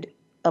started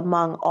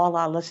among all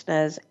our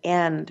listeners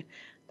and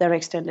their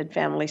extended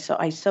family. So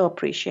I so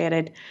appreciate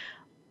it.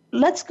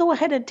 Let's go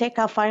ahead and take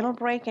our final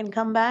break and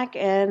come back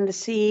and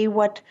see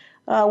what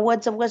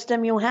words of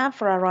wisdom you have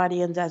for our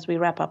audience as we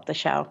wrap up the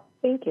show.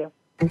 Thank you.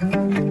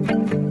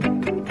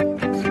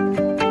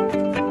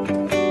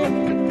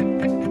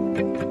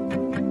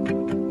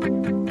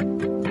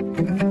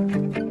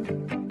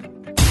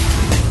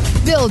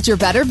 Build your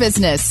better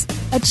business.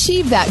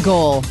 Achieve that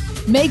goal.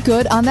 Make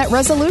good on that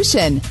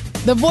resolution.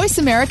 The Voice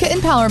America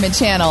Empowerment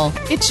Channel.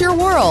 It's your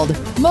world.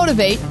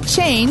 Motivate,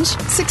 change,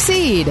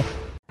 succeed.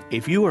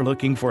 If you are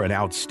looking for an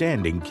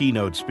outstanding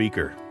keynote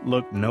speaker,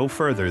 look no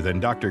further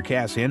than Dr.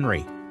 Cass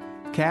Henry.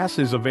 Cass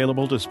is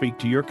available to speak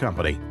to your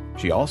company.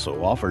 She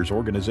also offers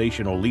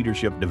organizational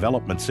leadership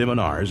development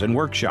seminars and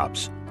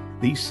workshops.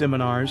 These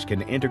seminars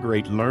can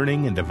integrate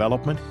learning and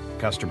development,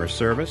 customer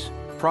service,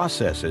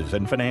 processes,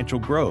 and financial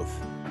growth.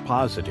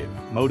 Positive,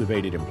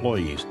 motivated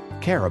employees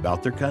care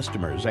about their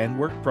customers and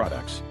work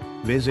products.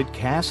 Visit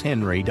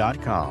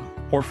CassHenry.com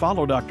or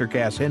follow Dr.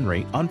 Cass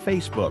Henry on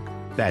Facebook.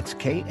 That's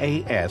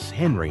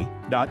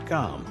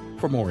KASHenry.com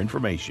for more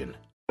information.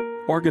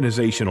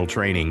 Organizational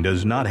training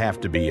does not have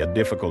to be a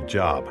difficult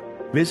job.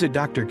 Visit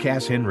Dr.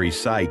 Cass Henry's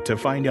site to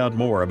find out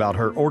more about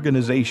her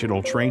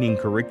organizational training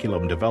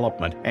curriculum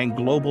development and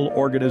global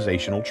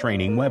organizational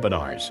training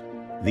webinars.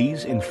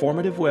 These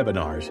informative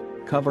webinars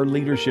cover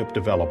leadership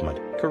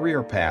development,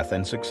 career path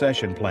and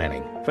succession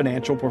planning,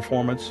 financial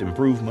performance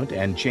improvement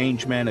and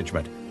change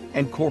management,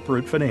 and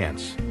corporate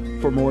finance.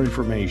 For more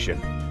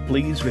information,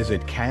 please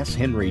visit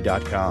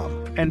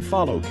CassHenry.com and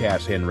follow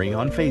Cass Henry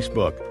on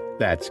Facebook.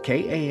 That's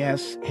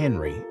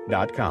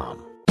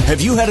KASHenry.com. Have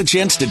you had a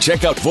chance to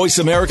check out Voice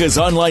America's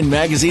online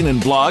magazine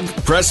and blog,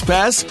 Press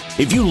Pass?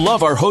 If you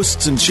love our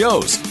hosts and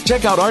shows,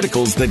 check out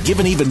articles that give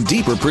an even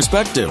deeper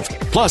perspective,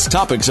 plus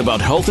topics about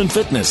health and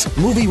fitness,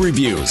 movie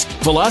reviews,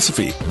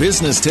 philosophy,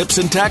 business tips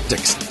and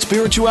tactics,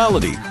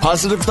 spirituality,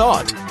 positive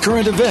thought,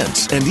 current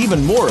events, and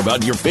even more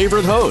about your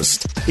favorite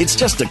host. It's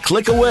just a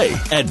click away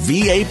at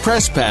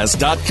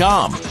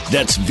VAPressPass.com.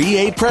 That's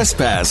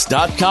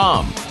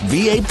VAPressPass.com.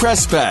 VA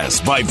Press Pass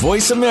by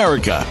Voice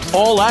America.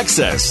 All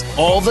access,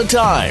 all the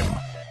time.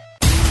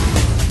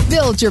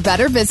 Build your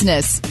better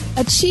business.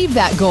 Achieve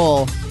that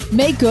goal.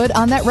 Make good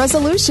on that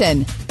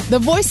resolution. The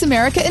Voice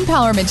America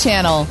Empowerment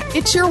Channel.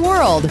 It's your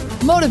world.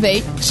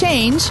 Motivate,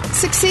 change,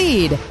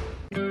 succeed.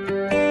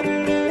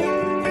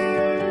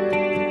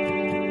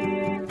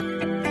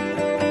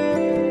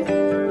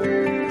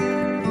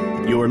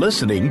 You're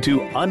listening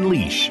to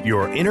Unleash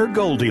Your Inner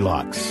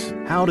Goldilocks.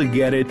 How to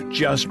get it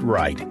just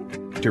right.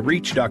 To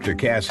reach Dr.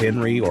 Cass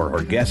Henry or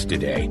her guest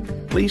today,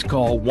 please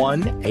call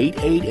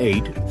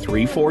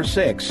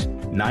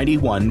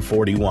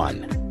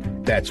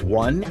 1-888-346-9141. That's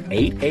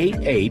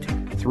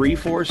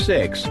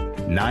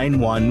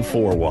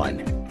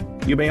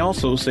 1-888-346-9141. You may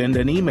also send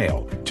an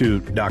email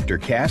to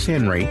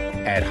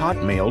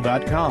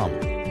drcasshenry@hotmail.com.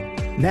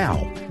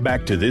 Now,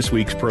 back to this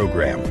week's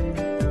program.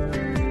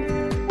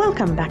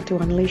 Welcome back to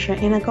Unleash Your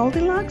Inner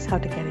Goldilocks, How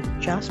to Get It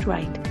Just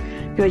Right.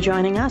 You're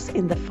joining us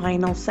in the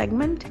final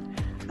segment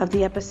of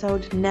the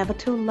episode, Never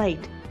Too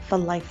Late for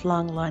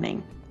Lifelong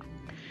Learning.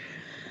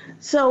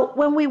 So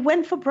when we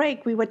went for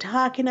break, we were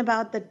talking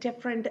about the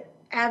different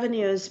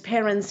avenues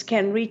parents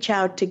can reach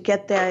out to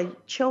get their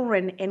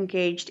children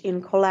engaged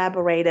in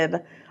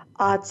collaborative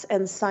arts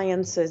and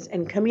sciences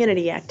and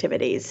community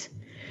activities.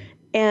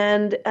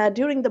 And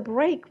during the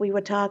break, we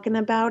were talking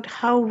about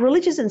how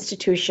religious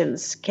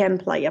institutions can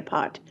play a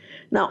part.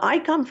 Now, I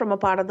come from a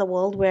part of the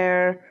world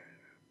where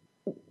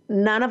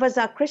none of us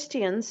are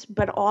Christians,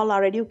 but all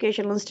our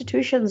educational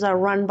institutions are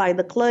run by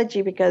the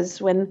clergy,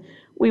 because when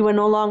we were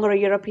no longer a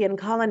European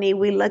colony,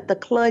 we let the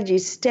clergy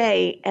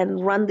stay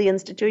and run the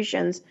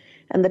institutions,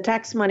 and the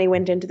tax money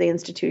went into the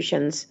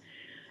institutions.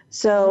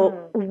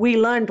 So we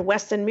learned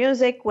Western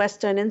music,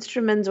 Western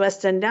instruments,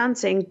 Western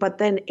dancing, but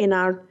then in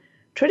our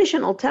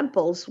traditional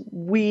temples,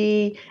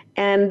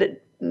 and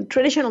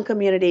traditional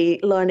community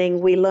learning,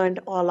 we learned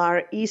all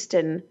our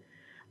Eastern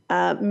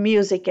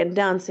music and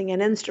dancing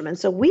and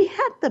instruments. So we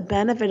had the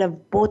benefit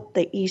of both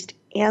the East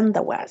and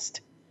the West.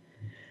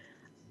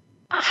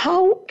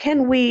 How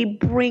can we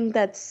bring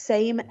that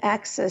same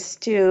access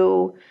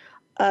to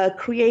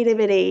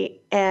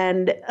creativity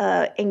and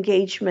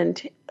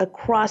engagement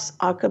across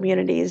our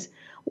communities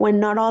when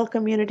not all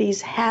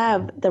communities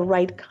have the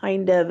right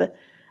kind of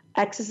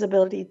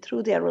accessibility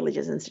through their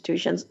religious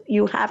institutions?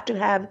 You have to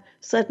have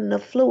certain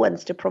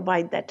affluence to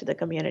provide that to the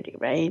community,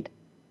 right?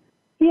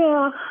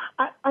 Yeah,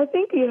 I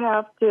think you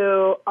have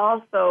to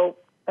also,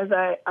 as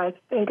I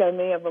think I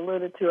may have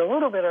alluded to a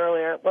little bit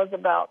earlier, it was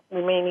about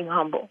remaining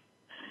humble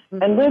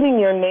and letting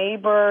your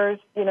neighbors,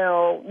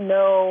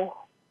 know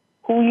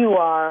who you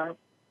are,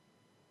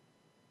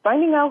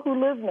 finding out who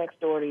lives next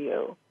door to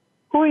you,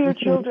 who are your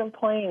children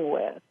playing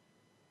with,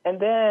 and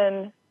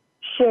then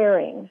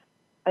sharing.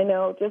 I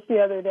know just the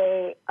other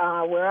day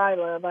where I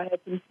live, I had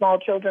some small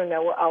children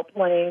that were out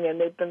playing,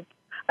 and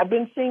I've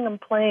been seeing them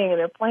playing, and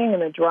they're playing in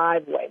the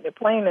driveway. They're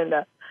playing in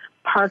the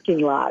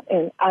parking lot,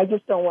 and I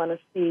just don't want to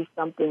see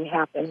something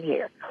happen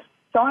here.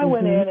 So I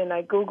went in and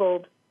I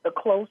Googled the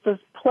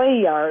closest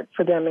play yard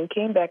for them and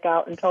came back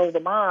out and told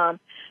the mom,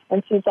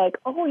 and she's like,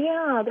 oh,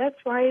 yeah,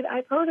 that's right.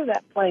 I've heard of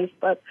that place,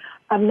 but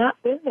I've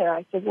not been there.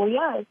 I said, well,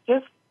 yeah, it's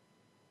just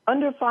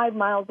under 5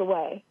 miles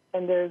away,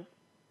 and there's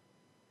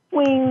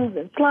swings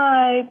and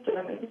slides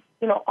and,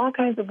 all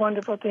kinds of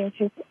wonderful things.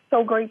 She's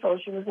so grateful.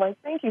 She was like,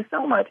 thank you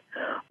so much.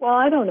 Well,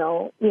 I don't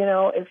know,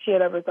 if she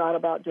had ever thought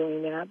about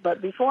doing that.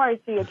 But before I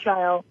see a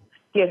child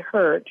get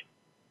hurt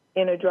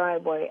in a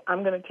driveway,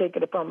 I'm going to take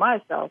it upon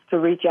myself to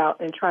reach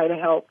out and try to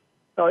help.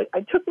 So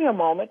it took me a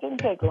moment. It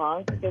didn't take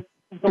long because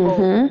the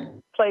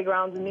little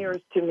playground's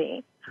nearest to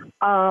me.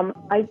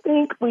 I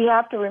think we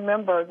have to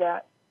remember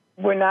that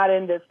we're not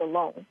in this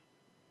alone.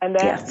 And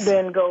that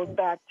then goes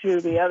back to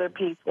the other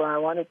piece where I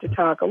wanted to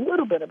talk a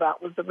little bit about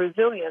was the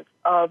resilience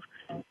of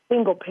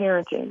single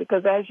parenting.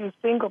 Because as you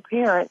single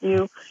parent,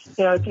 if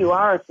you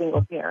are a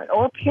single parent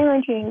or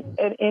parenting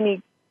at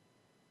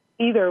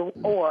either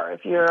or,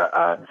 if you're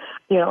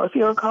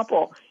a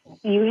couple,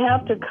 you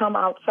have to come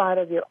outside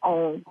of your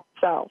own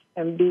self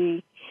and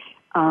be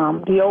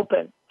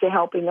open to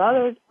helping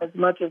others as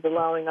much as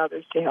allowing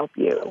others to help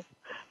you.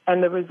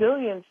 And the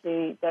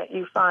resiliency that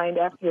you find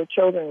after your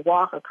children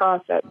walk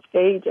across that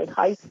stage at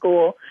high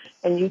school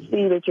and you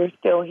see that you're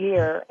still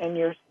here and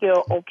you're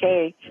still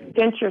okay,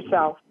 pinch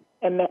yourself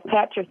and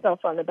pat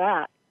yourself on the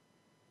back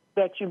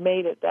that you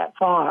made it that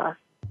far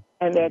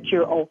and that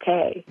you're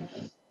okay.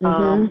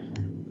 And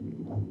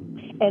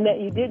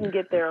that you didn't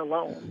get there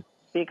alone.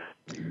 Because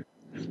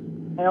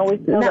I always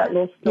tell that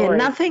little story. Yeah,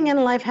 nothing in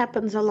life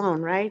happens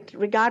alone, right?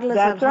 Regardless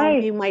of how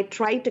we might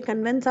try to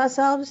convince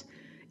ourselves,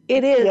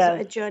 it is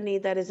a journey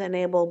that is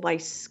enabled by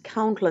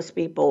countless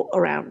people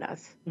around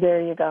us.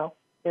 There you go.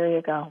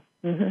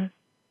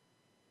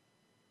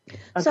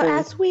 So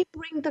as we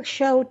bring the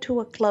show to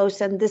a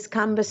close and this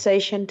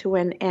conversation to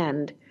an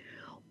end,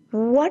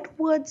 what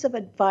words of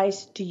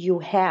advice do you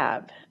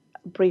have,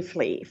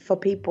 briefly, for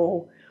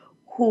people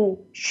who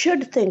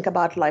should think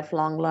about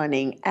lifelong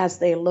learning as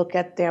they look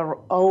at their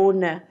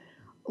own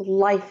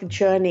life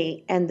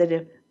journey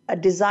and a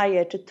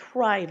desire to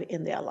thrive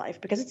in their life?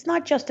 Because it's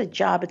not just a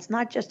job, it's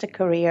not just a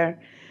career.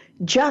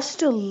 Just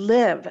to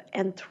live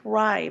and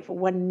thrive,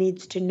 one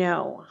needs to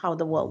know how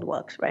the world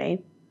works,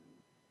 right?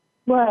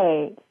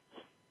 Right.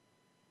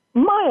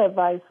 My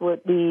advice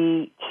would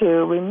be to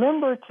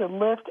remember to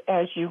lift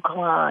as you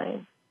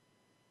climb.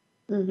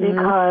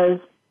 Because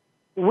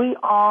we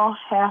all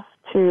have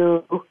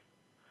to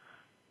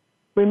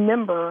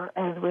remember,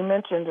 as we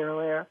mentioned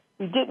earlier,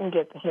 we didn't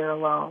get here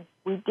alone.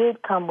 We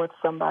did come with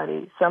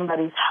somebody's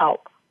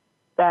help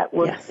that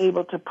was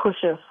able to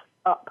push us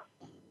up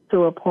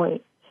to a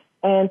point.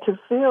 And to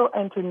feel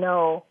and to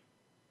know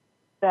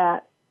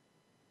that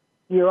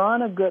you're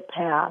on a good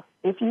path.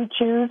 If you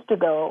choose to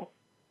go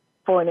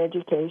for an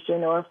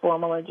education or a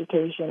formal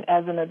education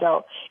as an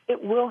adult,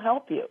 it will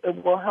help you.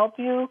 It will help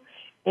you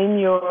in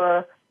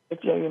your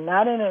If you're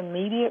not in an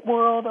immediate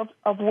world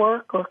of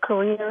work or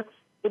career,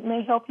 it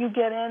may help you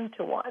get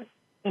into one.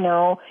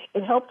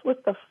 It helps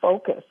with the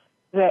focus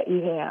that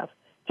you have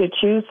to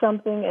choose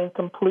something and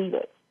complete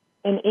it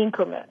in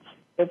increments.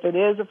 If it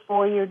is a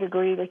 4-year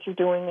degree that you're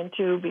doing in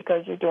 2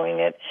 because you're doing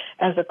it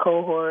as a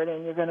cohort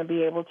and you're going to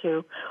be able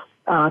to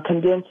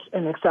condense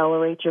and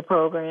accelerate your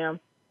program.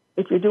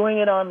 If you're doing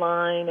it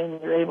online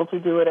and you're able to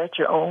do it at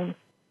your own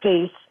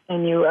pace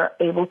and you are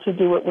able to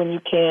do it when you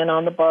can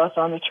on the bus,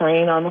 on the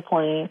train, on the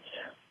plane,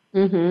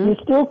 you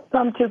still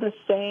come to the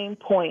same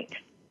point.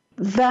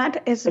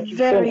 That is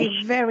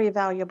very, very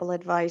valuable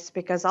advice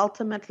because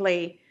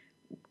ultimately,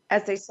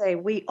 as they say,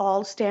 we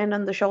all stand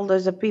on the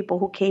shoulders of people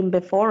who came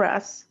before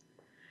us.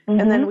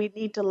 And then we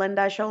need to lend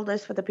our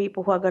shoulders for the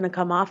people who are going to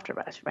come after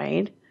us,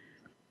 right?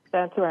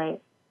 That's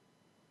right.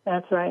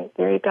 That's right.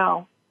 There you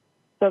go.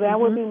 So that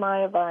would be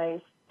my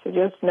advice, to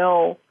just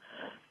know.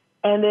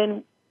 And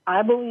then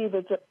I believe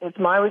it's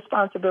my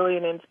responsibility,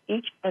 and it's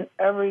each and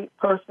every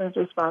person's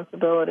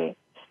responsibility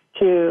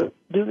to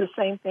do the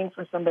same thing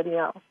for somebody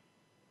else.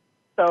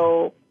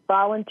 So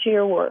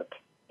volunteer work.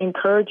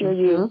 Encourage your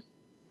youth,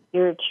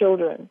 your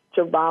children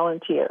to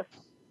volunteer.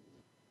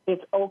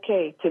 It's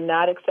okay to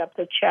not accept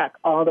a check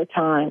all the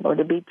time or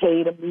to be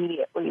paid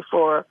immediately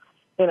for,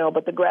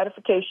 but the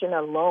gratification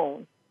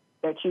alone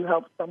that you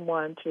help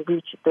someone to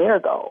reach their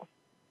goal.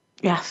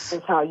 Yes.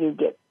 Is how you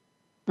get,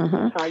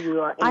 how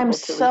you are able I'm to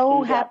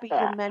so happy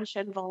that you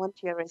mentioned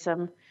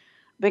volunteerism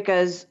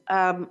because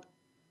I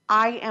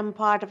am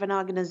part of an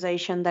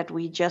organization that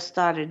we just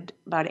started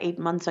about 8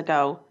 months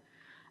ago.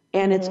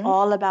 And it's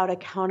all about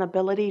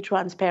accountability,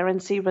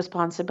 transparency,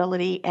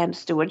 responsibility, and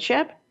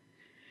stewardship.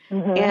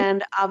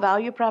 And our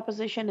value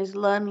proposition is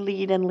learn,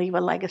 lead, and leave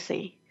a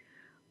legacy.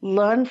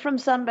 Learn from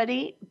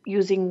somebody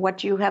using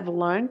what you have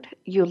learned,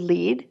 you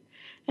lead.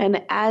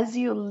 And as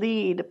you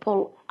lead,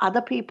 pull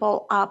other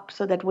people up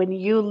so that when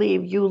you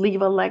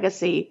leave a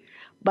legacy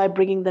by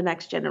bringing the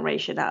next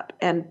generation up.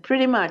 And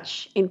pretty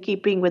much in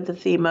keeping with the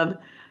theme of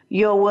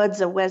your words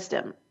of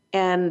wisdom.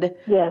 And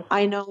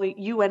I know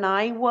you and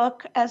I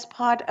work as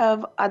part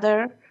of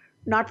other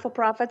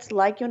not-for-profits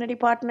like Unity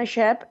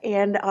Partnership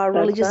and our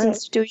religious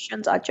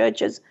institutions, our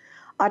churches,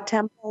 our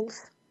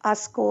temples, our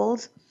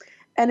schools.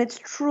 And it's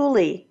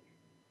truly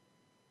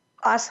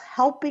us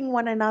helping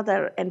one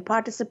another and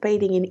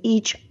participating in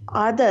each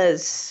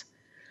other's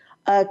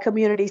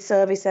community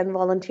service and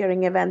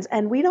volunteering events.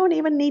 And we don't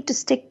even need to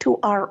stick to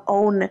our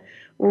own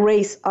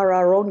race or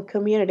our own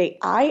community.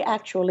 I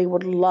actually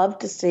would love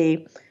to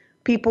see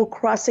people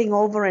crossing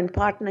over and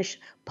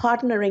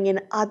partnering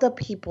in other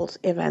people's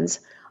events,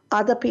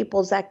 other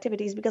people's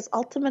activities, because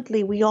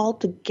ultimately we all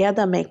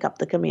together make up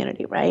the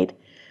community, right?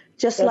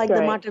 Just like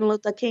the Martin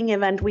Luther King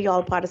event we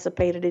all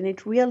participated in.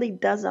 It really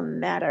doesn't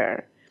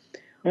matter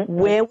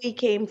where we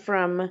came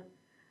from.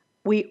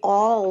 We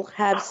all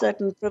have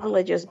certain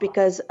privileges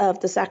because of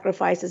the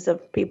sacrifices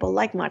of people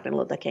like Martin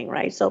Luther King,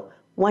 right? So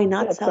why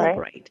not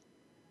celebrate?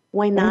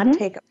 Why not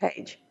take a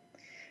page?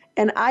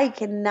 And I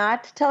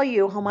cannot tell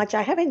you how much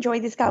I have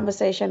enjoyed this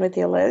conversation with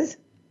you, Liz.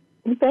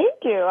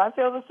 Thank you. I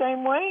feel the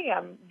same way.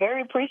 I'm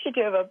very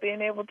appreciative of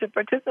being able to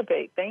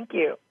participate. Thank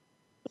you.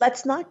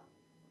 Let's not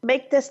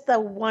make this the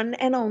one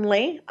and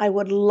only. I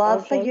would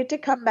love for you to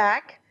come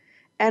back,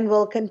 and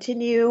we'll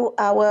continue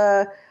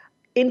our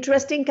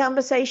interesting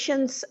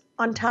conversations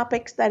on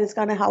topics that is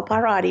going to help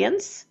our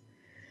audience.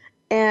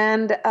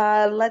 And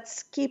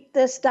let's keep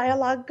this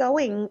dialogue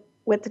going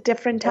with the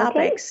different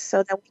topics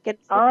so that we can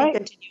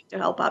continue to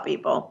help our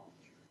people.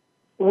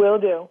 Will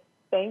do.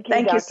 Thank you,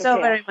 Thank you so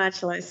very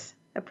much, Liz.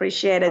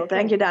 Appreciate it.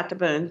 Thank you, Dr.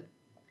 Boone.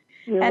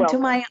 You're welcome. To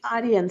my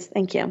audience,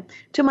 thank you.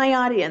 To my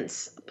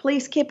audience,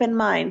 please keep in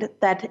mind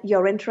that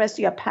your interest,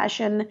 your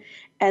passion,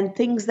 and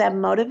things that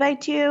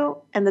motivate you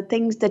and the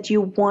things that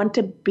you want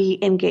to be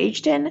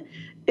engaged in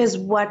is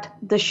what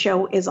the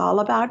show is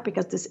all about,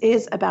 because this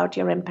is about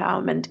your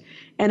empowerment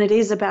and it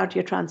is about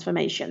your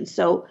transformation.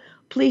 So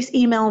please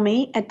email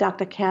me at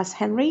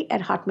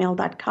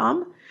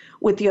drcasshenry@hotmail.com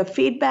with your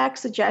feedback,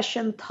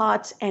 suggestion,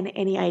 thoughts, and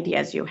any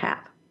ideas you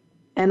have.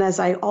 And as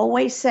I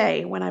always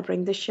say when I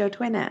bring this show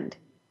to an end,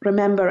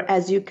 remember,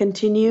 as you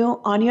continue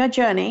on your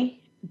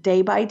journey,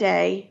 day by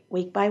day,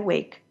 week by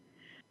week,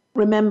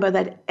 remember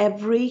that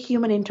every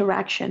human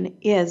interaction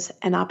is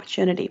an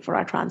opportunity for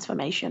our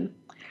transformation.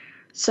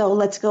 So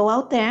let's go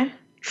out there,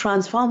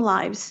 transform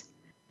lives,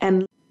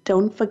 and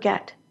don't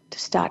forget to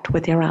start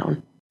with your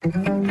own.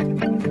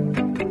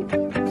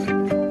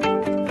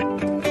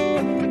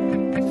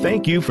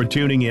 Thank you for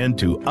tuning in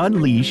to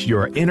Unleash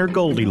Your Inner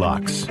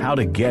Goldilocks, How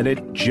to Get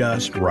It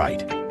Just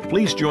Right.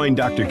 Please join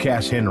Dr.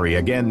 Cass Henry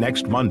again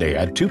next Monday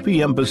at 2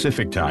 p.m.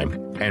 Pacific Time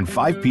and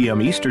 5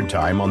 p.m. Eastern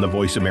Time on the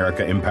Voice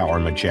America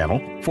Empowerment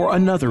Channel for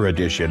another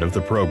edition of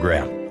the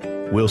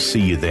program. We'll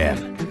see you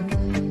then.